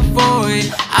my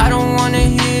void. I don't wanna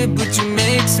hear, but you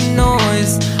make some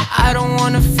noise. I don't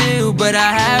wanna feel, but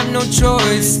I have no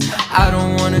choice. I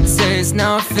don't wanna taste,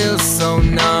 now I feel so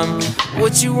numb.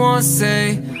 What you want,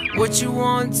 say, what you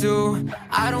want to.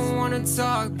 I don't wanna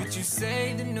talk, but you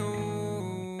say the news.